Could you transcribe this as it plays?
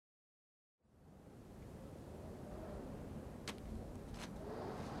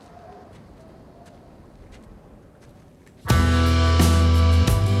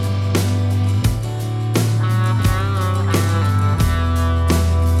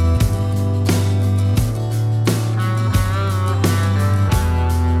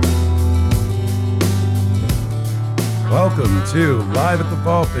welcome to Live at the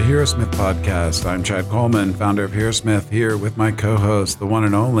Vault, the Hero Smith podcast. I'm Chad Coleman, founder of Hero Smith, here with my co-host, the one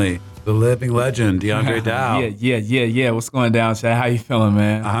and only, the living legend, DeAndre Dow. Yeah. What's going down, Chad? How you feeling,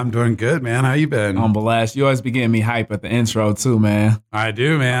 man? I'm doing good, man. How you been? On blast. You always be getting me hype at the intro, too, man. I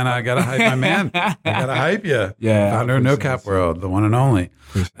do, man. I got to hype my man. I got to hype you. Yeah. Founder of No Cap World, the one and only.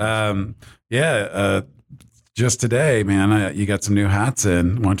 Just today, man, you got some new hats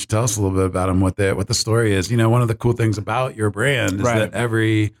in. Why don't you tell us a little bit about them, what the story is? You know, one of the cool things about your brand is that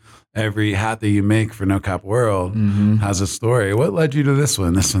every hat that you make for No Cap World has a story. What led you to this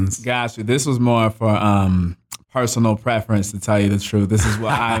one? Gotcha. This was more for personal preference, to tell you the truth. This is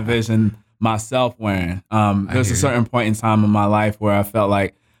what I envisioned myself wearing. There's a certain point in time in my life where I felt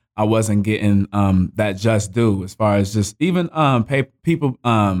like I wasn't getting that just due, as far as just even people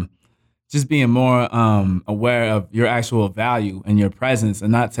just being more aware of your actual value and your presence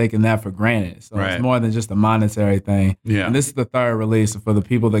and not taking that for granted. So It's more than just a monetary thing. Yeah. And this is the third release. So for the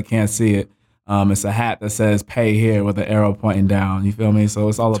people that can't see it, it's a hat that says pay here with an arrow pointing down. You feel me? So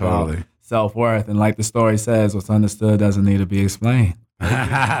it's all about self-worth. And like the story says, what's understood doesn't need to be explained.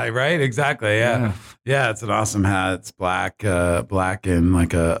 Right, exactly. Yeah, it's an awesome hat. It's black and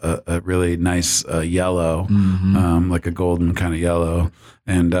like a really nice yellow, like a golden kind of yellow,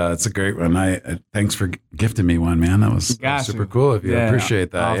 and it's a great one. I thanks for gifting me one, man. That was super cool of you. I appreciate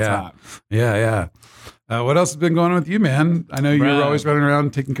that. Yeah. What else has been going on with you, man? I know you're always running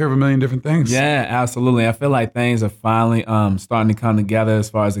around taking care of a million different things. Yeah, absolutely. I feel like things are finally starting to come together as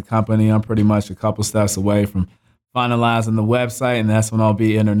far as the company. I'm pretty much a couple steps away from finalizing the website, and that's when I'll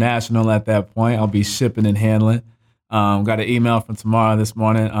be international at that point. I'll be shipping and handling. Got an email from Tamara this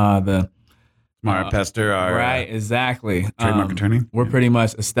morning. Tamara Pester, our exactly. Trademark attorney. We're pretty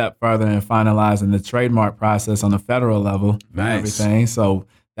much a step further in finalizing the trademark process on the federal level. Nice. Everything. So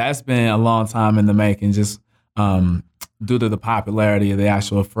that's been a long time in the making, just due to the popularity of the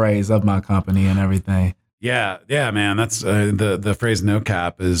actual phrase of my company and everything. Yeah, man. That's the phrase "no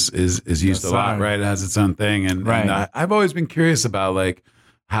cap" is used a lot, right? It has its own thing, and I've always been curious about like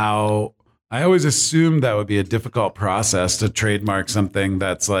how I always assumed that would be a difficult process to trademark something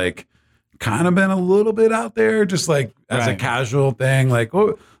that's like kind of been a little bit out there, just like as a casual thing. Like,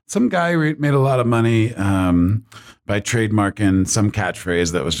 some guy made a lot of money by trademarking some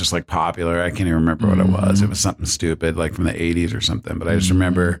catchphrase that was just like popular. I can't even remember what it was. It was something stupid, like from the '80s or something. But I just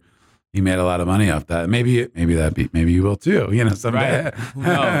remember. You made a lot of money off that. Maybe you will too. You know, someday. Right. Who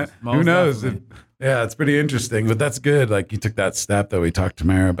knows? Who knows? It's pretty interesting. But that's good. Like you took that step that we talked to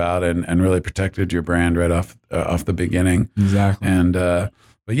Mara about, and really protected your brand right off the beginning. Exactly. And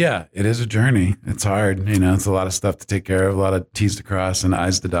but yeah, it is a journey. It's hard. You know, it's a lot of stuff to take care of, a lot of T's to cross and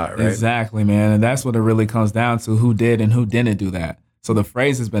I's to dot. Right. Exactly, man. And that's what it really comes down to: who did and who didn't do that. So the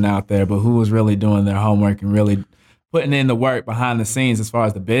phrase has been out there, but who was really doing their homework and really putting in the work behind the scenes as far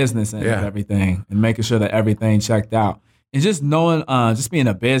as the business and everything, and making sure that everything checked out. And just knowing, just being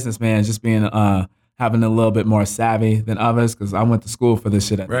a businessman, just being, having a little bit more savvy than others, because I went to school for this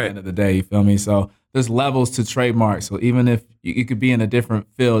shit at the end of the day, you feel me? So there's levels to trademark. So even if you could be in a different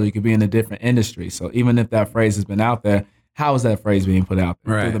field, you could be in a different industry. So even if that phrase has been out there, how is that phrase being put out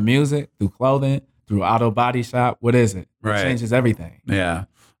there? Right. Through the music, through clothing, through auto body shop? What is it? It changes everything. Yeah.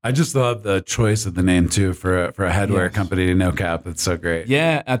 I just love the choice of the name too for a headwear company to No Cap. It's so great.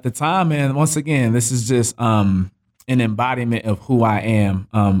 Yeah, at the time, man. Once again, this is just an embodiment of who I am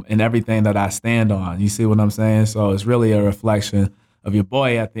and everything that I stand on. You see what I'm saying? So it's really a reflection of your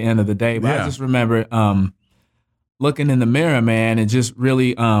boy at the end of the day. But I just remember looking in the mirror, man, and just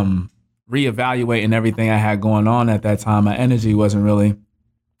really reevaluating everything I had going on at that time. My energy wasn't really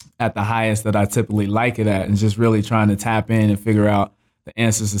at the highest that I typically like it at, and just really trying to tap in and figure out the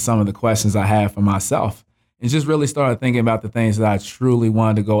answers to some of the questions I had for myself, and just really started thinking about the things that I truly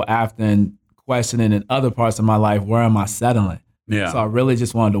wanted to go after, and questioning in other parts of my life, where am I settling? Yeah. So I really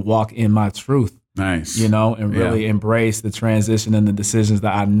just wanted to walk in my truth. Nice. You know, and really embrace the transition and the decisions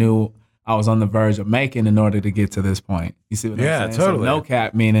that I knew I was on the verge of making in order to get to this point. You see what I'm saying? Totally. So no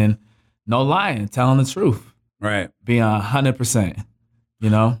cap, meaning no lying, telling the truth. Right. Being 100%. You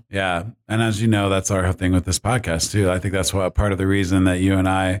know? Yeah. And as you know, that's our thing with this podcast too. I think that's what part of the reason that you and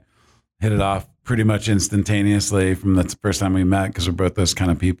I hit it off pretty much instantaneously from the first time we met, because we're both those kind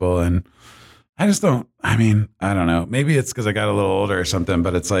of people. And I don't know. Maybe it's because I got a little older or something,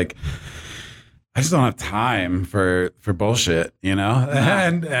 but it's like, I just don't have time for bullshit, you know?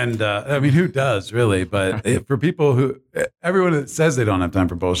 And I mean, who does really? But for people everyone that says they don't have time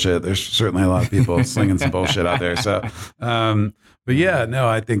for bullshit, there's certainly a lot of people slinging some bullshit out there. So, but yeah, no,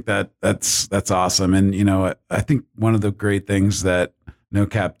 I think that's awesome. And, you know, I think one of the great things that No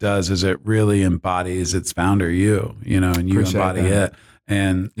Cap does is it really embodies its founder, you know, and you embody it.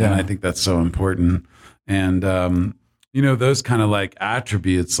 And I think that's so important. And, you know, those kind of like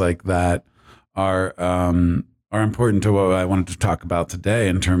attributes like that are important to what I wanted to talk about today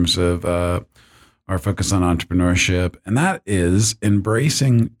in terms of our focus on entrepreneurship. And that is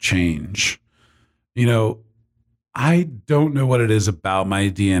embracing change. You know, I don't know what it is about my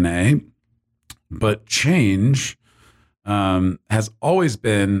DNA, but change has always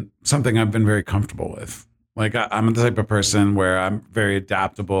been something I've been very comfortable with. Like I'm the type of person where I'm very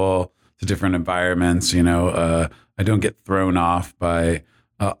adaptable to different environments. You know, I don't get thrown off by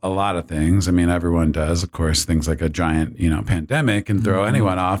a lot of things. I mean, everyone does, of course. Things like a giant, you know, pandemic can throw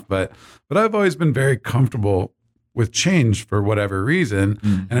anyone off. But I've always been very comfortable with change for whatever reason.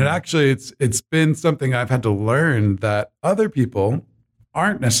 And it actually it's been something I've had to learn that other people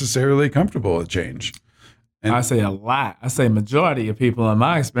aren't necessarily comfortable with change. And I say a lot. I say majority of people in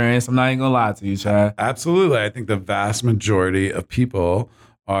my experience, I'm not even gonna lie to you, Chad. Absolutely. I think the vast majority of people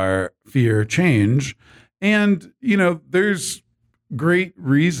fear change. And, you know, there's great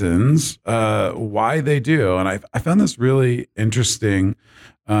reasons why they do. And I found this really interesting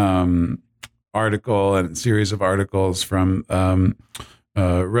article and series of articles from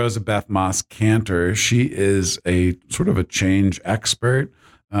Rosa Beth Moss Cantor. She is a sort of a change expert,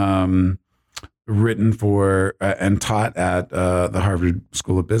 written for and taught at the Harvard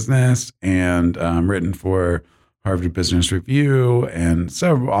School of Business, and written for Harvard Business Review, and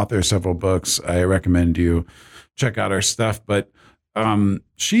several books. I recommend you check out her stuff. But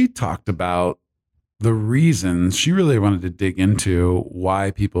she talked about the reasons. She really wanted to dig into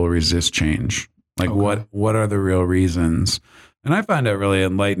why people resist change. Like what are the real reasons? And I find it really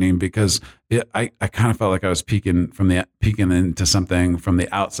enlightening because I kind of felt like I was peeking into something from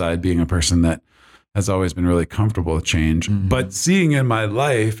the outside, being a person that has always been really comfortable with change, but seeing in my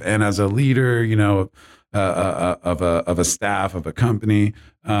life and as a leader, you know, of a staff of a company,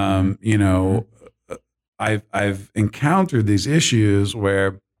 you know, I've encountered these issues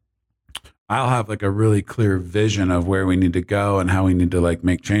where I'll have like a really clear vision of where we need to go and how we need to like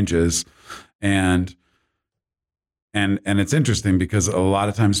make changes. And it's interesting because a lot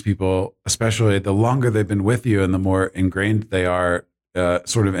of times people, especially the longer they've been with you and the more ingrained they are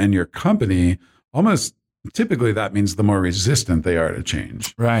sort of in your company, almost typically that means the more resistant they are to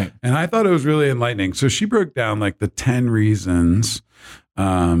change. Right. And I thought it was really enlightening. So she broke down like the 10 reasons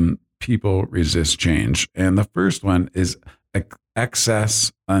people resist change. And the first one is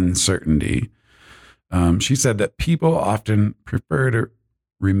excess uncertainty. She said that people often prefer to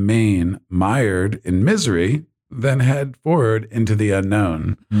remain mired in misery than head forward into the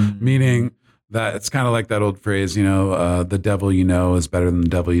unknown, meaning that it's kind of like that old phrase, you know, the devil you know is better than the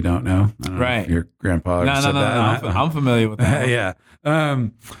devil you don't know. I don't know if your grandpa said that. No. I'm familiar with that. Yeah.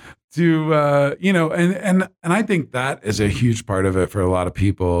 You know, and I think that is a huge part of it for a lot of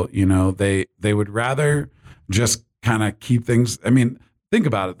people. You know, they would rather just kind of keep things. I mean, think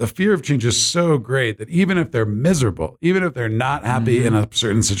about it. The fear of change is so great that even if they're miserable, even if they're not happy in a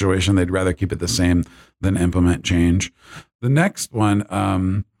certain situation, they'd rather keep it the same than implement change. The next one,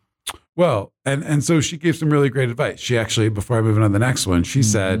 and so she gave some really great advice. She actually, before I move on to the next one, she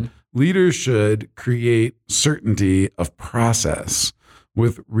said, leaders should create certainty of process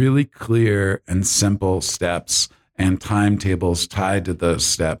with really clear and simple steps and timetables tied to those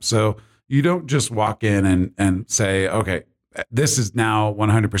steps. So you don't just walk in and say, okay, this is now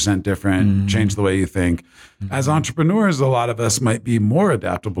 100% different, change the way you think. As entrepreneurs, a lot of us might be more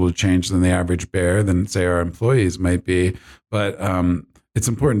adaptable to change than the average bear, than say our employees might be. But it's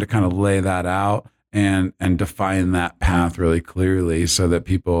important to kind of lay that out and define that path really clearly so that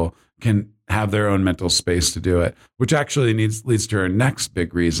people can have their own mental space to do it, which actually leads to our next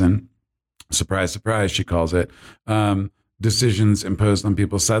big reason. Surprise, surprise, she calls it. Decisions imposed on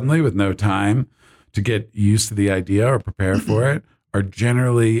people suddenly with no time to get used to the idea or prepare for it are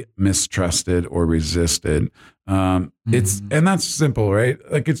generally mistrusted or resisted. And that's simple, right?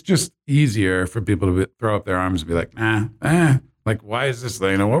 Like it's just easier for people to throw up their arms and be like, like, why is this,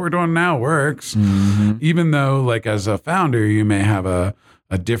 you know, what we're doing now works. Even though like as a founder, you may have a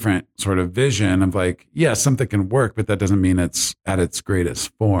different sort of vision of like, yeah, something can work, but that doesn't mean it's at its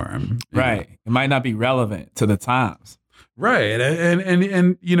greatest form. Right. Know? It might not be relevant to the times. Right.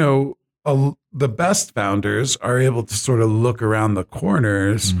 And you know, the best founders are able to sort of look around the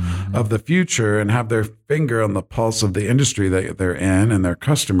corners of the future and have their finger on the pulse of the industry that they're in and their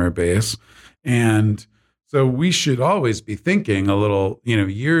customer base. And so we should always be thinking a little, you know,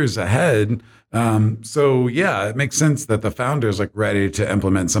 years ahead So yeah, it makes sense that the founder's like ready to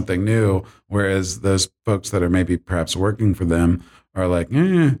implement something new, whereas those folks that are maybe perhaps working for them are like,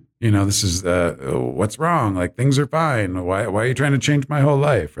 this is what's wrong? Like things are fine. Why are you trying to change my whole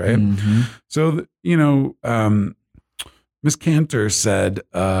life, right? Mm-hmm. So Ms. Cantor said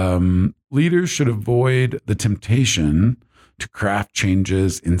leaders should avoid the temptation to craft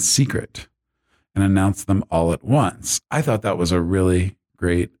changes in secret and announce them all at once. I thought that was a really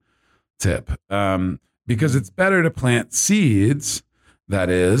great tip because it's better to plant seeds, that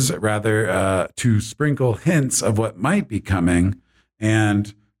is, rather to sprinkle hints of what might be coming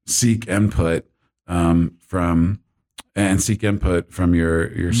and seek input from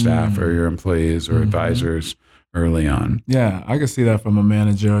your staff or your employees or advisors early on. Yeah, I can see that from a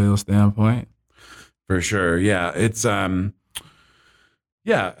managerial standpoint. For sure. Yeah. It's, I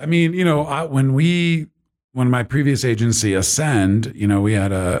mean, when my previous agency Ascend, we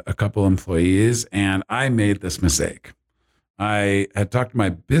had a couple employees and I made this mistake. I had talked to my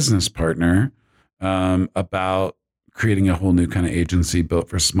business partner about creating a whole new kind of agency built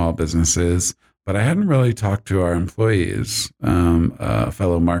for small businesses, but I hadn't really talked to our employees, a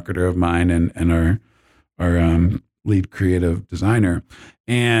fellow marketer of mine and our lead creative designer.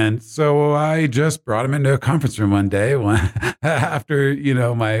 And so I just brought him into a conference room one day after,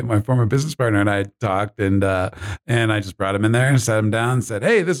 my former business partner and I talked and I just brought him in there and sat him down and said,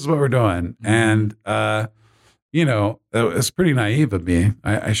 hey, this is what we're doing. And, it was pretty naive of me.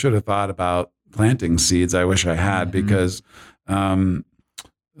 I should have thought about planting seeds. I wish I had because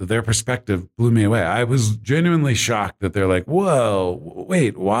their perspective blew me away. I was genuinely shocked that they're like, whoa,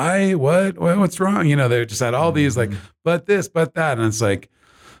 wait, why? What's wrong? They just had all these like, but this, but that. And it's like,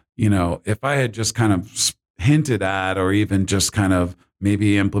 if I had just kind of hinted at or even just kind of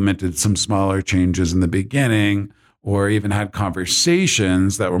maybe implemented some smaller changes in the beginning or even had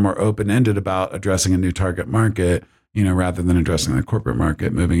conversations that were more open-ended about addressing a new target market, rather than addressing the corporate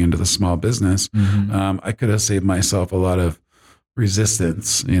market, moving into the small business, I could have saved myself a lot of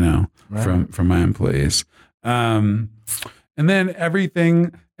resistance, right. from my employees. And then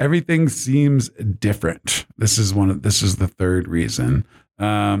everything seems different. This is the third reason.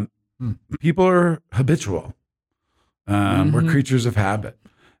 People are habitual. We're creatures of habit.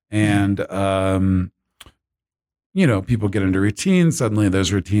 And, people get into routines. Suddenly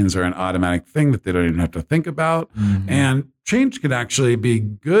those routines are an automatic thing that they don't even have to think about. And change can actually be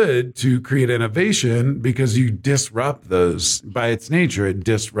good to create innovation because you disrupt those. By its nature, it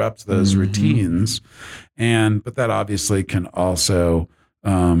disrupts those routines. But that obviously can also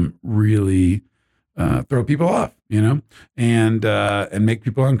really throw people off, and make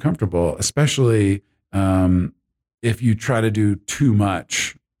people uncomfortable, especially if you try to do too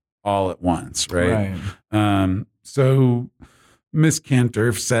much all at once, right? So Ms.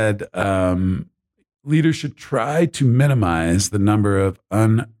 Cantor said leaders should try to minimize the number of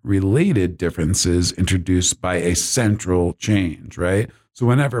unrelated differences introduced by a central change, right? So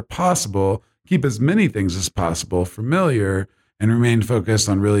whenever possible, keep as many things as possible familiar and remain focused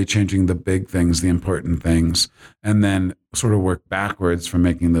on really changing the big things, the important things, and then sort of work backwards from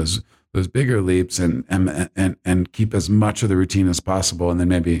making those bigger leaps and keep as much of the routine as possible, and then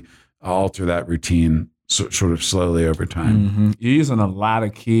maybe alter that routine sort of slowly over time. You're using a lot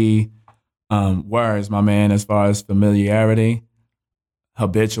of key words, my man, as far as familiarity,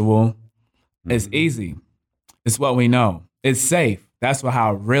 habitual. It's easy. It's what we know. It's safe. That's what I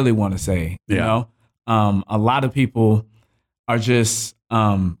really want to say. A lot of people are just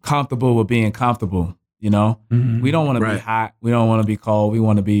comfortable with being comfortable. We don't want to be hot. We don't want to be cold. We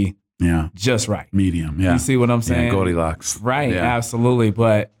want to be just right. Medium. Yeah. You see what I'm saying? Goldilocks. Right. Yeah. Absolutely.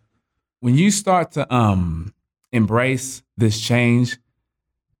 But when you start to embrace this change,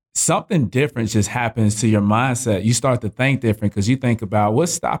 something different just happens to your mindset. You start to think different because you think about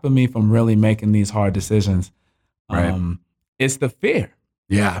what's stopping me from really making these hard decisions. Right. It's the fear.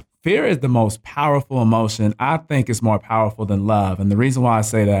 Yeah. Fear is the most powerful emotion. I think it's more powerful than love. And the reason why I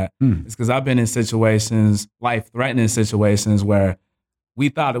say that is because I've been in situations, life-threatening situations, where we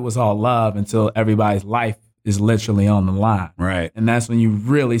thought it was all love until everybody's life is literally on the line. Right. And that's when you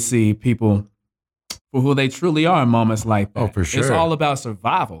really see people for who they truly are in moments like that. Oh, for sure. It's all about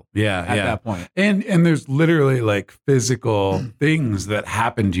survival. At that point. And there's literally like physical things that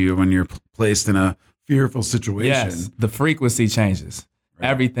happen to you when you're placed in a fearful situation. Yes. The frequency changes. Right.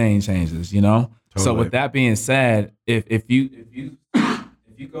 Everything changes, Totally. So with that being said, if you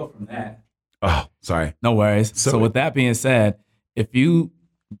go from that. Oh, sorry. No worries. So with that being said, if you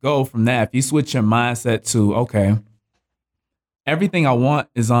go from that, if you switch your mindset to, okay, everything I want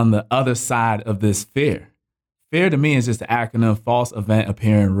is on the other side of this fear. Fear to me is just the acronym false event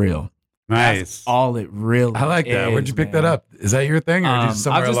appearing real. Nice. That's all it really I like that. Where'd you pick that up? Is that your thing or just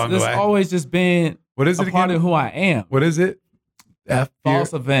somewhere along the way? It's always just been what is it a part of who I am. What is it?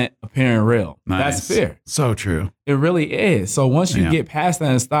 False event appearing real. Nice. That's fear. So true. It really is. So once you get past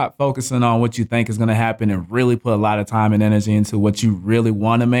that and stop focusing on what you think is going to happen and really put a lot of time and energy into what you really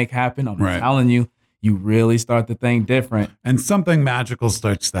want to make happen, I'm telling you, you really start to think different. And something magical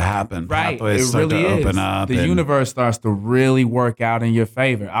starts to happen. Right. Pathways start to open up. The universe starts to really work out in your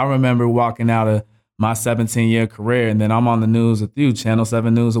favor. I remember walking out of my 17-year career, and then I'm on the news with you, Channel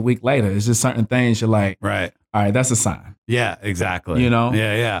 7 News a week later. It's just certain things you're like, right. All right, that's a sign. Yeah, exactly. You know?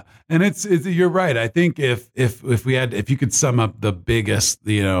 Yeah. And it's you're right. I think if you could sum up the biggest,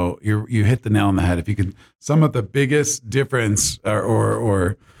 you hit the nail on the head. If you could sum up the biggest difference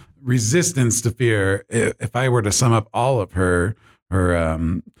or resistance to fear, if I were to sum up all of her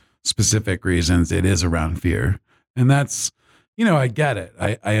specific reasons, it is around fear. And that's, I get it.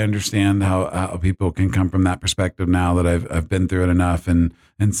 I understand how people can come from that perspective now that I've been through it enough and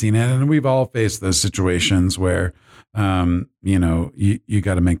seen it. And we've all faced those situations where, you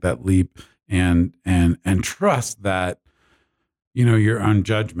got to make that leap and trust that, your own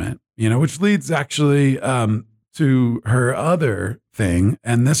judgment, which leads actually, to her other thing.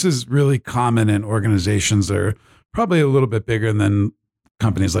 And this is really common in organizations that are probably a little bit bigger than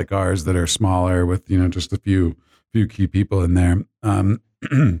companies like ours that are smaller with, just a few key people in there.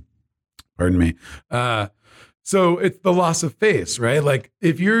 Pardon me. So it's the loss of face, right? Like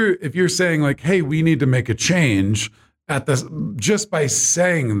if you're saying like, hey, we need to make a change just by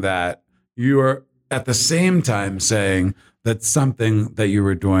saying that, you are at the same time saying that something that you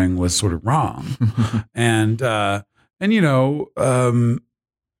were doing was sort of wrong. and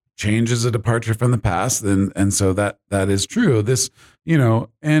change is a departure from the past. And so that is true. This,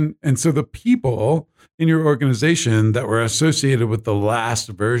 and so the people in your organization that were associated with the last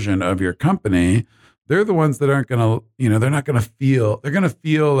version of your company, they're the ones that aren't going to, they're not going to feel, they're going to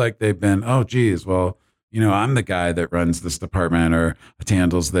feel like they've been, oh, geez, well, I'm the guy that runs this department or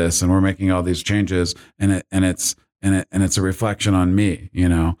handles this, and we're making all these changes, and it's a reflection on me,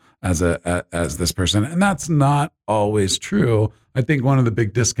 as this person. And that's not always true. I think one of the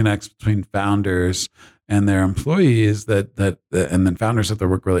big disconnects between founders and their employees and then founders have to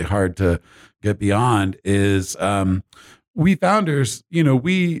work really hard to get beyond is, we founders,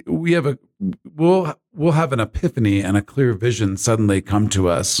 we'll have an epiphany and a clear vision suddenly come to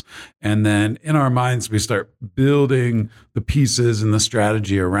us. And then in our minds, we start building the pieces and the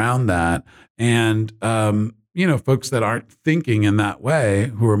strategy around that. And, folks that aren't thinking in that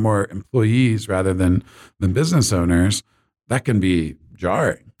way, who are more employees rather than business owners, that can be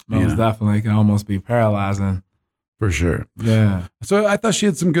jarring. Most definitely. It can almost be paralyzing. For sure. Yeah. So I thought she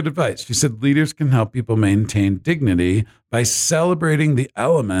had some good advice. She said leaders can help people maintain dignity by celebrating the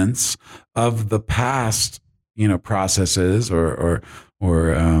elements of the past, processes or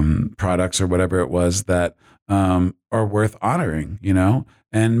products or whatever it was that are worth honoring,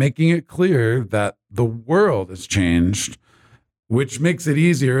 and making it clear that the world has changed, which makes it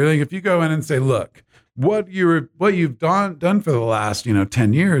easier. Like if you go in and say, look, what you've done for the last,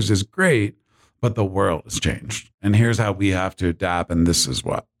 10 years is great, but the world has changed. And here's how we have to adapt. And this is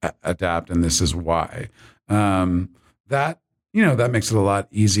why. That makes it a lot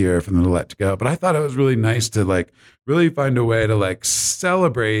easier for them to let go. But I thought it was really nice to really find a way to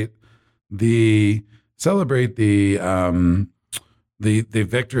celebrate the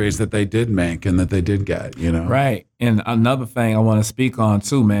victories that they did make and that they did get, Right. And another thing I want to speak on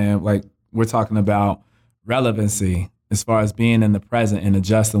too, man, we're talking about relevancy as far as being in the present and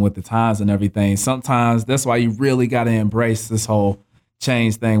adjusting with the times and everything. Sometimes that's why you really got to embrace this whole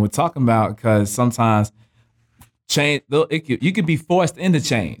change thing we're talking about, because sometimes change, you could be forced into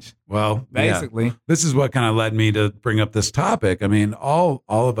change. Well, basically, yeah. This is what kind of led me to bring up this topic. I mean, all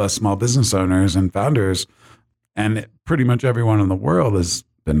of us small business owners and founders, and pretty much everyone in the world has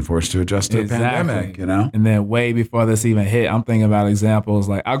been forced to adjust to a pandemic, And then way before this even hit, I'm thinking about examples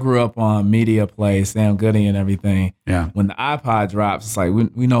like I grew up on Media Play, Sam Goody and everything. Yeah. When the iPod drops, it's like,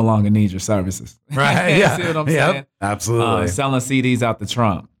 we no longer need your services. Right. Yeah. See what I'm saying? Absolutely. Selling CDs out the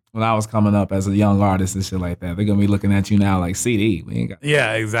trunk. When I was coming up as a young artist and shit like that, they're going to be looking at you now like CD. We ain't got.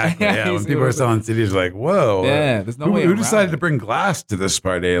 Yeah, exactly. Yeah. When people are selling CDs, like, whoa. Yeah. There's no way who decided to bring glass to this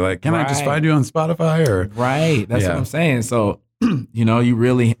party? Like, can I just find you on Spotify or? Right. That's what I'm saying. So, you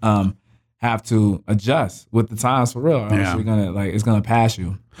really, have to adjust with the times for real, or else you're gonna it's gonna pass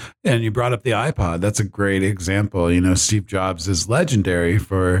you. And you brought up the iPod. That's a great example. Steve Jobs is legendary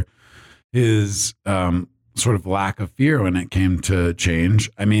for his sort of lack of fear when it came to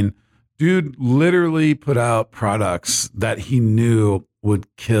change. I mean, dude literally put out products that he knew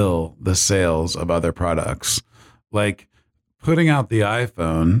would kill the sales of other products. Like putting out the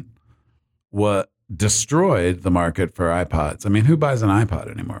iPhone, what destroyed the market for iPods. I mean, who buys an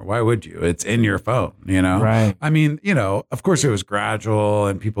iPod anymore? Why would you? It's in your phone, you know? Right. I mean, you know, of course it was gradual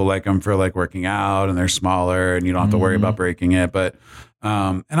and people like them for like working out and they're smaller and you don't have to worry about breaking it. But,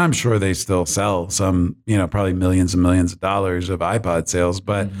 and I'm sure they still sell some, you know, probably millions and millions of dollars of iPod sales.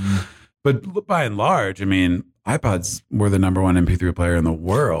 But by and large, I mean, iPods were the number one MP3 player in the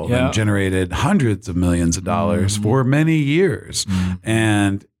world and generated hundreds of millions of dollars for many years.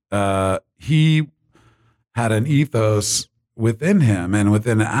 And he had an ethos within him and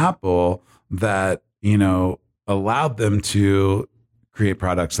within Apple that, you know, allowed them to create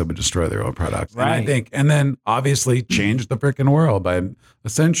products that would destroy their own products. Right. And I think, and then obviously change the freaking world by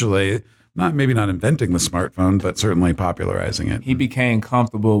essentially maybe not inventing the smartphone, but certainly popularizing it. He became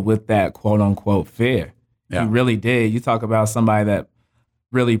comfortable with that quote unquote fear. Yeah. He really did. You talk about somebody that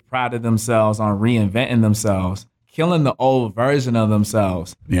really prided themselves on reinventing themselves, killing the old version of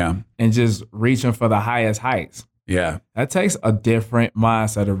themselves. Yeah. And just reaching for the highest heights. Yeah. That takes a different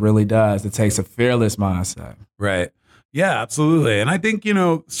mindset. It really does. It takes a fearless mindset. Right. Yeah, absolutely. And I think, you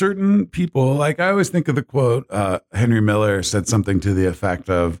know, certain people, like I always think of the quote, Henry Miller said something to the effect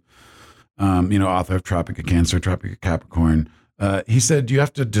of, you know, author of Tropic of Cancer, Tropic of Capricorn. He said, you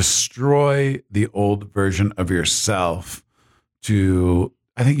have to destroy the old version of yourself to,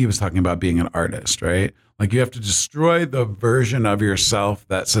 I think he was talking about being an artist, right? Like you have to destroy the version of yourself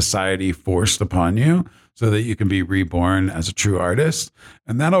that society forced upon you so that you can be reborn as a true artist.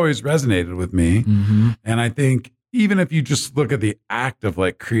 And that always resonated with me. And I think even if you just look at the act of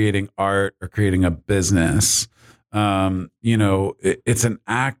like creating art or creating a business, you know, it's an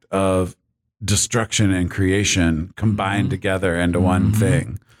act of destruction and creation combined together into one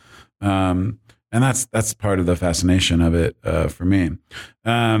thing. And that's part of the fascination of it for me.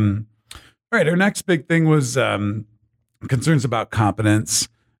 All right, our next big thing was concerns about competence.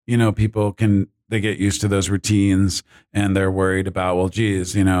 You know, they get used to those routines and they're worried about, well,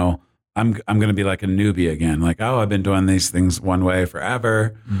 geez, you know, I'm going to be like a newbie again. Like, oh, I've been doing these things one way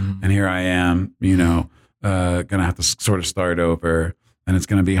forever. And here I am, you know, going to have to sort of start over and it's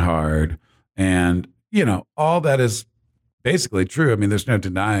going to be hard. And, you know, all that is basically true. I mean, there's no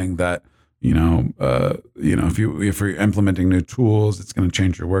denying that, you know, if you're implementing new tools, it's going to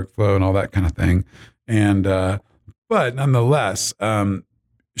change your workflow and all that kind of thing. And, but nonetheless,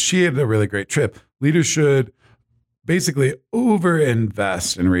 she had a really great trip. Leaders should basically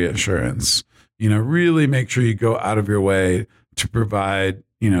over-invest in reassurance, you know, really make sure you go out of your way to provide,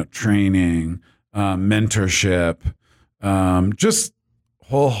 you know, training, mentorship, just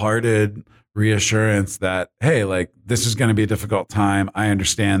wholehearted reassurance that, hey, like this is going to be a difficult time. I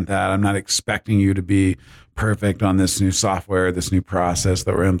understand that. I'm not expecting you to be perfect on this new software, this new process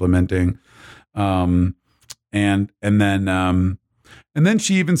that we're implementing. And then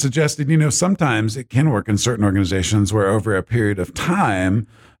she even suggested, you know, sometimes it can work in certain organizations where over a period of time,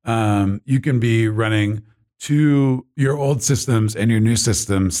 you can be running to your old systems and your new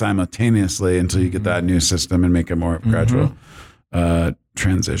system simultaneously until you get that new system and make it more gradual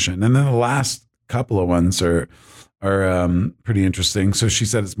transition. And then the last couple of ones are pretty interesting. So she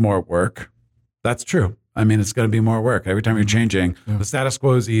said it's more work. That's true. I mean, it's going to be more work every time you're changing. The status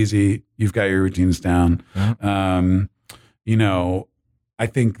quo is easy. You've got your routines down. You know, I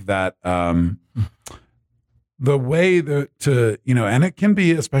think that the way to, you know, and it can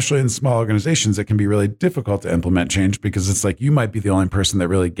be, especially in small organizations, it can be really difficult to implement change because it's like you might be the only person that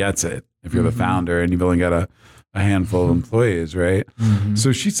really gets it if you're the founder and you've only got a handful of employees, right?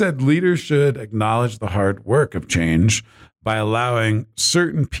 So she said leaders should acknowledge the hard work of change by allowing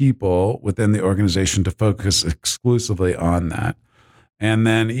certain people within the organization to focus exclusively on that. And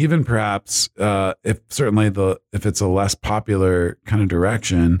then even perhaps if it's a less popular kind of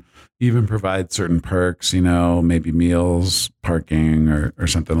direction, even provide certain perks, you know, maybe meals, parking, or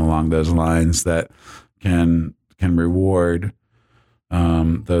something along those lines that can reward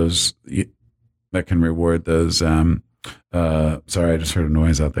those. That can reward those. Sorry, I just heard a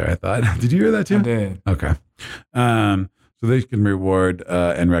noise out there. I thought, did you hear that too? I did. Okay. So they can reward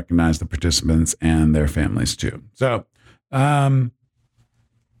and recognize the participants and their families too. So, and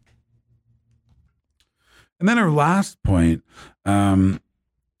then her last point, or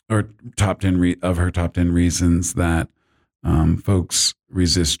top 10 of her top 10 reasons that folks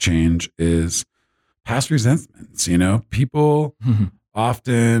resist change is past resentments. You know, people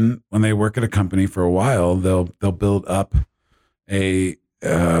often when they work at a company for a while, they'll build up a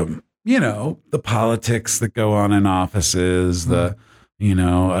you know, the politics that go on in offices, the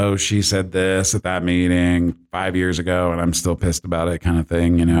oh, she said this at that meeting 5 years ago and I'm still pissed about it kind of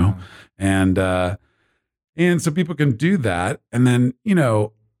thing, and so people can do that. And then,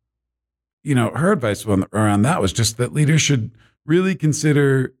 her advice around that was just that leaders should really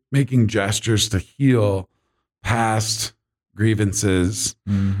consider making gestures to heal past grievances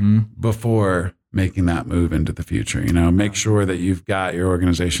before making that move into the future. Make sure that you've got your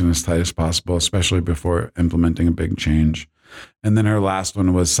organization as tight as possible, especially before implementing a big change. And then her last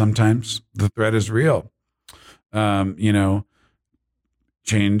one was, sometimes the threat is real.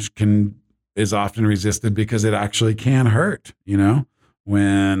 Change is often resisted because it actually can hurt,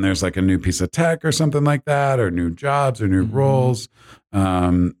 when there's like a new piece of tech or something like that, or new jobs or new roles,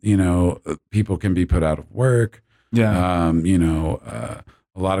 people can be put out of work. Yeah.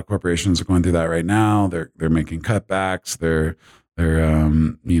 A lot of corporations are going through that right now. They're making cutbacks. They're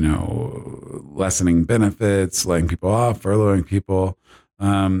lessening benefits, laying people off, furloughing people.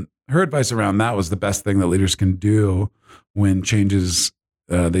 Her advice around that was the best thing that leaders can do when changes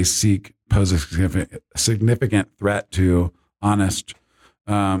they seek pose a significant threat to honest.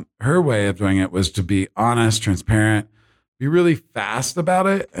 Her way of doing it was to be honest, transparent, be really fast about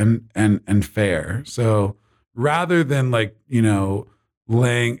it, and fair. So rather than these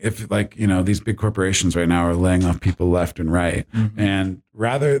big corporations right now are laying off people left and right, and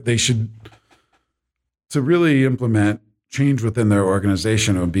rather they should, to really implement change within their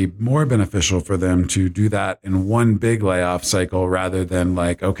organization, it would be more beneficial for them to do that in one big layoff cycle rather than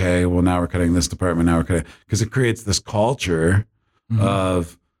okay, well, now we're cutting this department, now we're cutting, because it creates this culture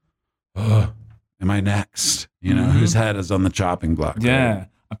of, oh, am I next? Whose head is on the chopping block? Yeah. Right?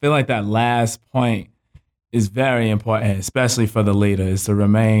 I feel like that last point is very important, especially for the leader, is to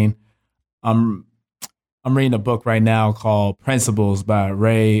remain. I'm reading a book right now called Principles by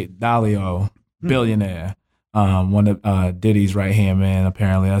Ray Dalio, billionaire. One of Diddy's right-hand man,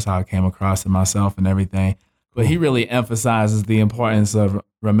 apparently. That's how I came across it myself and everything. But he really emphasizes the importance of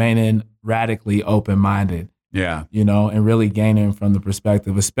remaining radically open-minded. Yeah. And really gaining from the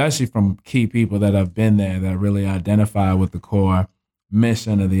perspective, especially from key people that have been there, that really identify with the core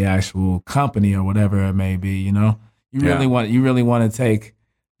mission of the actual company or whatever it may be. You really want to take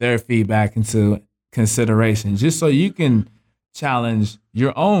their feedback into consideration, just so you can challenge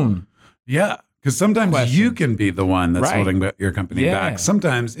your own. Yeah. Because sometimes you can be the one that's holding your company back.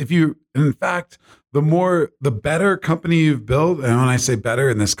 Sometimes in fact, the better company you've built, and when I say better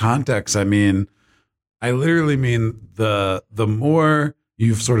in this context, I literally mean the more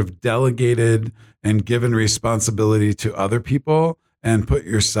you've sort of delegated and given responsibility to other people and put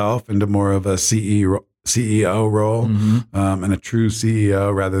yourself into more of a CEO role, and a true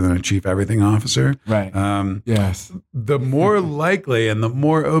CEO rather than a chief everything officer. Right. Yes. The more likely and the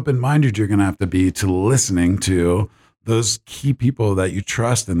more open-minded you're going to have to be to listening to those key people that you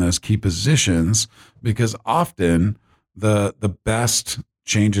trust in those key positions, because often the best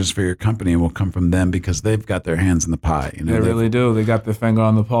changes for your company will come from them because they've got their hands in the pie. They really do. They got their finger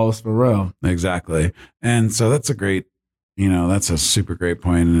on the pulse for real. Exactly. And so that's a super great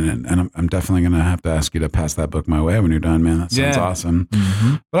point. And I'm definitely going to have to ask you to pass that book my way when you're done, man. That sounds awesome.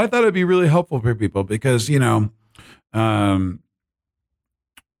 But I thought it'd be really helpful for people because, a lot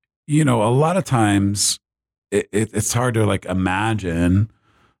of times it's hard to imagine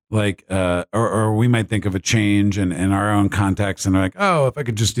or we might think of a change in our own context and like, oh, if I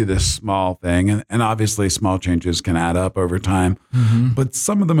could just do this small thing. And obviously small changes can add up over time. But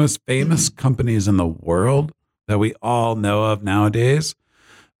some of the most famous companies in the world that we all know of nowadays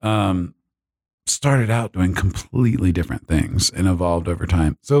started out doing completely different things and evolved over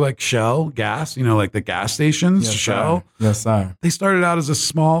time. So like Shell gas, the gas stations, yes, Shell. Sir. Yes, sir. They started out as a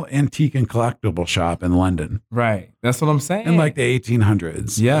small antique and collectible shop in London. Right. That's what I'm saying. In the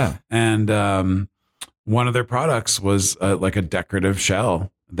 1800s. Yeah. And one of their products was a decorative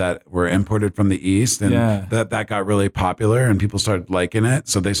shell that were imported from the East. And that got really popular and people started liking it.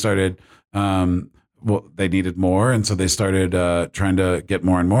 So they started... they needed more. And so they started trying to get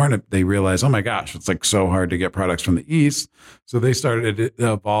more and more. And they realized, oh my gosh, it's so hard to get products from the East. So they started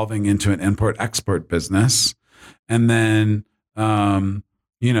evolving into an import-export business. And then, when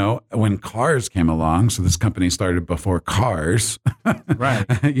cars came along, so this company started before cars, right?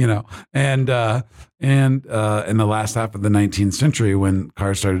 And in the last half of the 19th century, when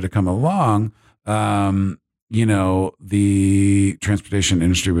cars started to come along, the transportation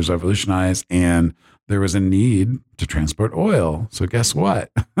industry was revolutionized and there was a need to transport oil. So guess what?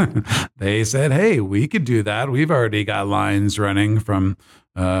 They said, hey, we could do that. We've already got lines running from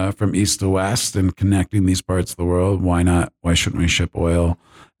east to west and connecting these parts of the world. Why not? Why shouldn't we ship oil?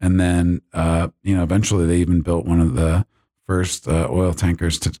 And then, eventually they even built one of the first oil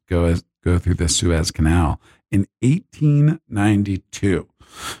tankers to go through the Suez Canal in 1892.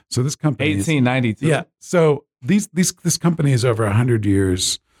 So this company 1892. Yeah. So this company is over 100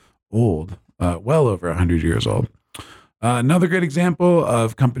 years old, well over 100 years old. Another great example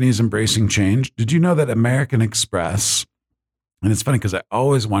of companies embracing change. Did you know that American Express, and it's funny because I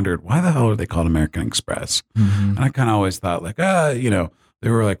always wondered, why the hell are they called American Express? And I kind of always thought like, they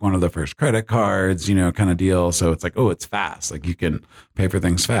were like one of the first credit cards, kind of deal. So it's like, oh, it's fast. Like you can pay for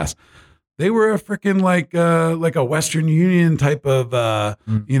things fast. They were a freaking like a Western Union type of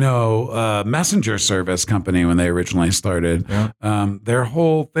messenger service company when they originally started. Yeah. Their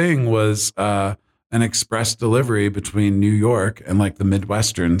whole thing was an express delivery between New York and like the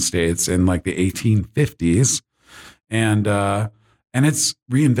Midwestern states in like the 1850s, and it's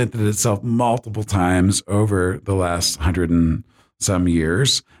reinvented itself multiple times over the last 100 and some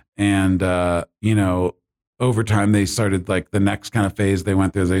years, and over time, they started like the next kind of phase they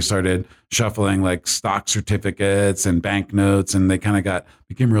went through. They started shuffling like stock certificates and banknotes, and they kind of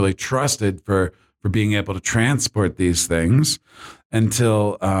became really trusted for being able to transport these things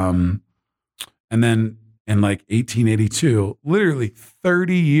until, and then in like 1882, literally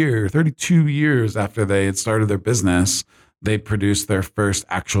 32 years after they had started their business, they produced their first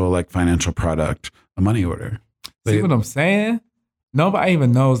actual like financial product, a money order. See what I'm saying? Nobody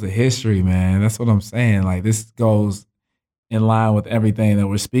even knows the history, man. That's what I'm saying. Like this goes in line with everything that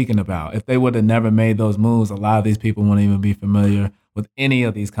we're speaking about. If they would have never made those moves, a lot of these people wouldn't even be familiar with any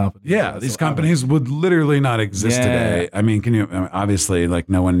of these companies. Yeah, these companies would literally not exist today. I mean, obviously, like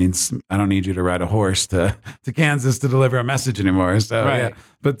I don't need you to ride a horse to Kansas to deliver a message anymore. So, right.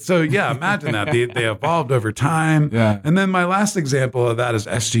 Imagine that. They evolved over time. Yeah. And then my last example of that is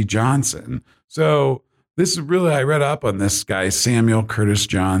S.G. Johnson. So, this is really, I read up on this guy, Samuel Curtis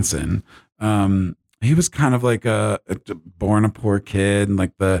Johnson. He was kind of like born a poor kid in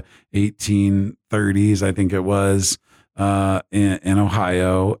like the 1830s, I think it was, in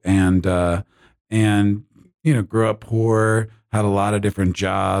Ohio, and grew up poor, had a lot of different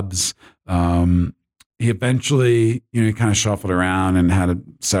jobs. He eventually, he kind of shuffled around and had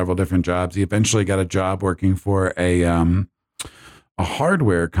several different jobs. He eventually got a job working for a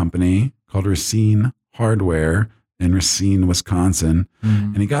hardware company called Racine Hardware in Racine, Wisconsin.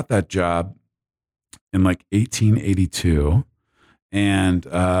 And he got that job in like 1882. And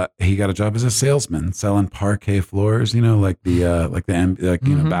he got a job as a salesman selling parquet floors, basketball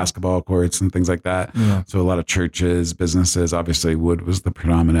courts and things like that. Yeah. So a lot of churches, businesses, obviously wood was the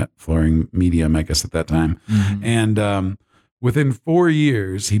predominant flooring medium, I guess, at that time. And within 4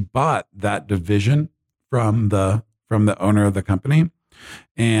 years, he bought that division from the owner of the company,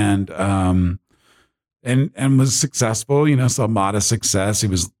 and was successful, saw modest success. He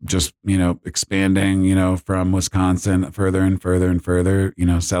was just, expanding, from Wisconsin further and further and further,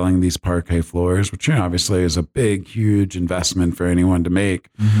 selling these parquet floors, which, obviously is a big, huge investment for anyone to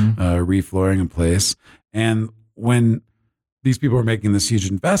make, reflooring a place. And when these people were making this huge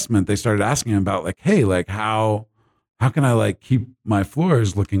investment, they started asking him about like, hey, like how can I like keep my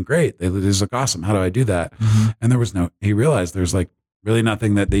floors looking great? They look awesome. How do I do that? And he realized there's like really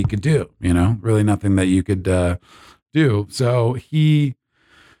nothing that they could do, really nothing that you could do. So he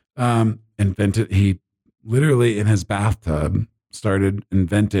he literally in his bathtub started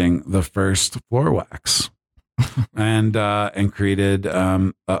inventing the first floor wax and created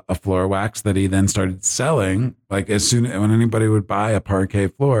a floor wax that he then started selling. Like when anybody would buy a parquet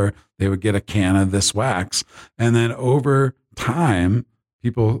floor, they would get a can of this wax. And then over time,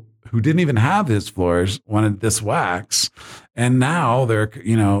 people who didn't even have his floors wanted this wax. And now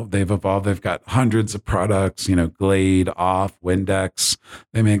they've evolved. They've got hundreds of products, Glade, Off, Windex.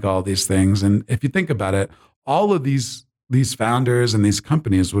 They make all these things. And if you think about it, all of these founders and these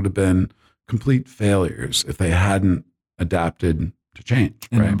companies would have been complete failures if they hadn't adapted to change.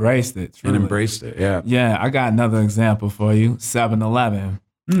 And embraced it. Truly. And embraced it, yeah. Yeah, I got another example for you. 7-Eleven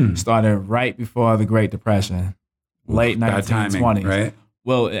started right before the Great Depression, late 1920s. Timing, right?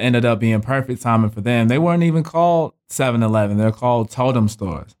 Well, it ended up being perfect timing for them. They weren't even called 7-Eleven. They're called totem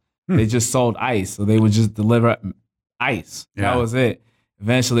stores. They just sold ice. So they would just deliver ice. Yeah. That was it.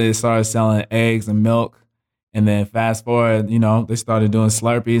 Eventually, they started selling eggs and milk. And then fast forward, they started doing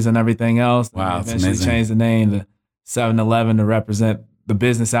Slurpees and everything else. Wow, and eventually changed the name to 7-Eleven to represent the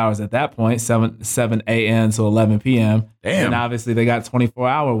business hours at that point, 7 a.m. to 11 p.m. Damn. And obviously they got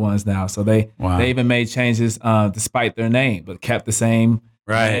 24-hour ones now. So they even made changes despite their name, but kept the same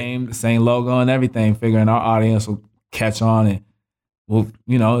name, the same logo and everything, figuring our audience will catch on and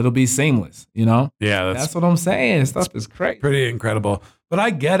it'll be seamless, Yeah, that's what I'm saying. Stuff is crazy. Pretty incredible. But I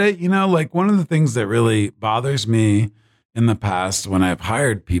get it, like one of the things that really bothers me in the past when I've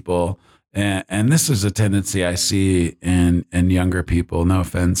hired people, and this is a tendency I see in younger people. No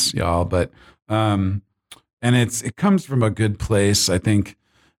offense, y'all, but and it comes from a good place. I think,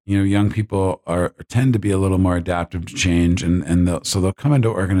 young people tend to be a little more adaptive to change, and so they'll come into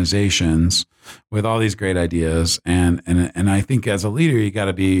organizations with all these great ideas, and I think as a leader, you got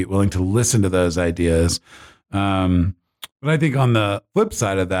to be willing to listen to those ideas. But I think on the flip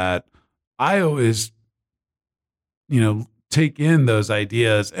side of that, I always, take in those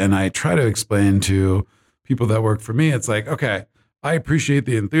ideas, and I try to explain to people that work for me. It's like, okay, I appreciate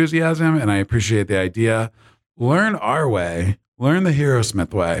the enthusiasm and I appreciate the idea. Learn our way, learn the Hero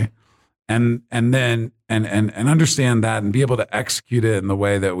Smith way, and then understand that and be able to execute it in the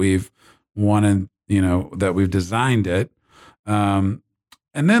way that we've wanted, that we've designed it. And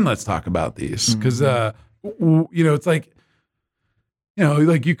then let's talk about these, because it's like,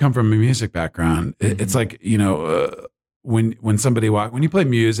 like you come from a music background. It's like, when you play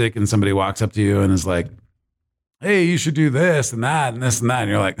music and somebody walks up to you and is like, hey, you should do this and that and this and that. And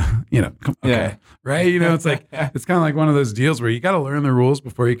you're like, okay, right? It's like, it's kind of like one of those deals where you got to learn the rules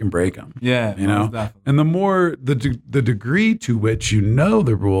before you can break them. Yeah. And the more, the degree to which you know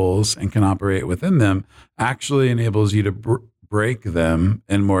the rules and can operate within them actually enables you to break them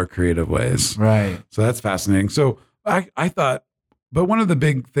in more creative ways. Right. So that's fascinating. So I thought, but one of the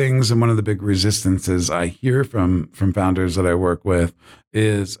big things and one of the big resistances I hear from founders that I work with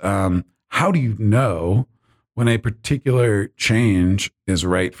is, how do you know when a particular change is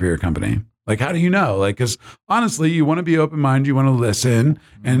right for your company? Like, how do you know? Like, because honestly, you want to be open-minded, you want to listen,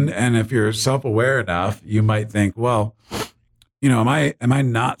 and if you're self-aware enough, you might think, well, am I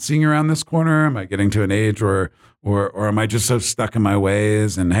not seeing around this corner? Am I getting to an age or am I just so stuck in my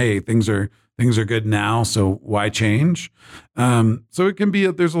ways? And hey, things are good now, so why change? So it can be,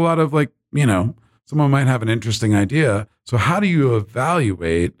 there's a lot of like, someone might have an interesting idea. So how do you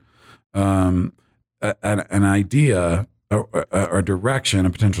evaluate an idea or direction, a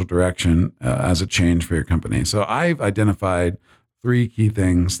potential direction as a change for your company? So I've identified 3 key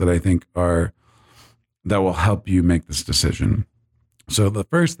things that I think that will help you make this decision. So the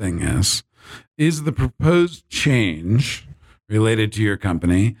first thing is the proposed change related to your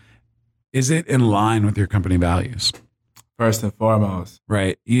company, is it in line with your company values? First and foremost.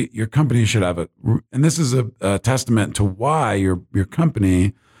 Right. Your company should have and this is a testament to why your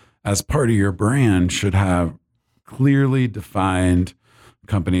company, as part of your brand, should have clearly defined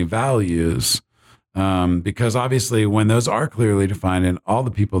company values. Because obviously when those are clearly defined and all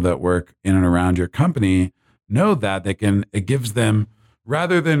the people that work in and around your company know that, it gives them,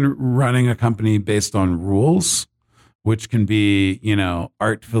 rather than running a company based on rules, which can be,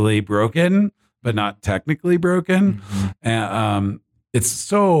 artfully broken, but not technically broken. It's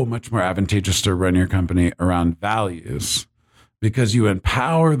so much more advantageous to run your company around values, because you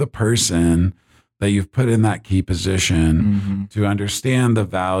empower the person that you've put in that key position to understand the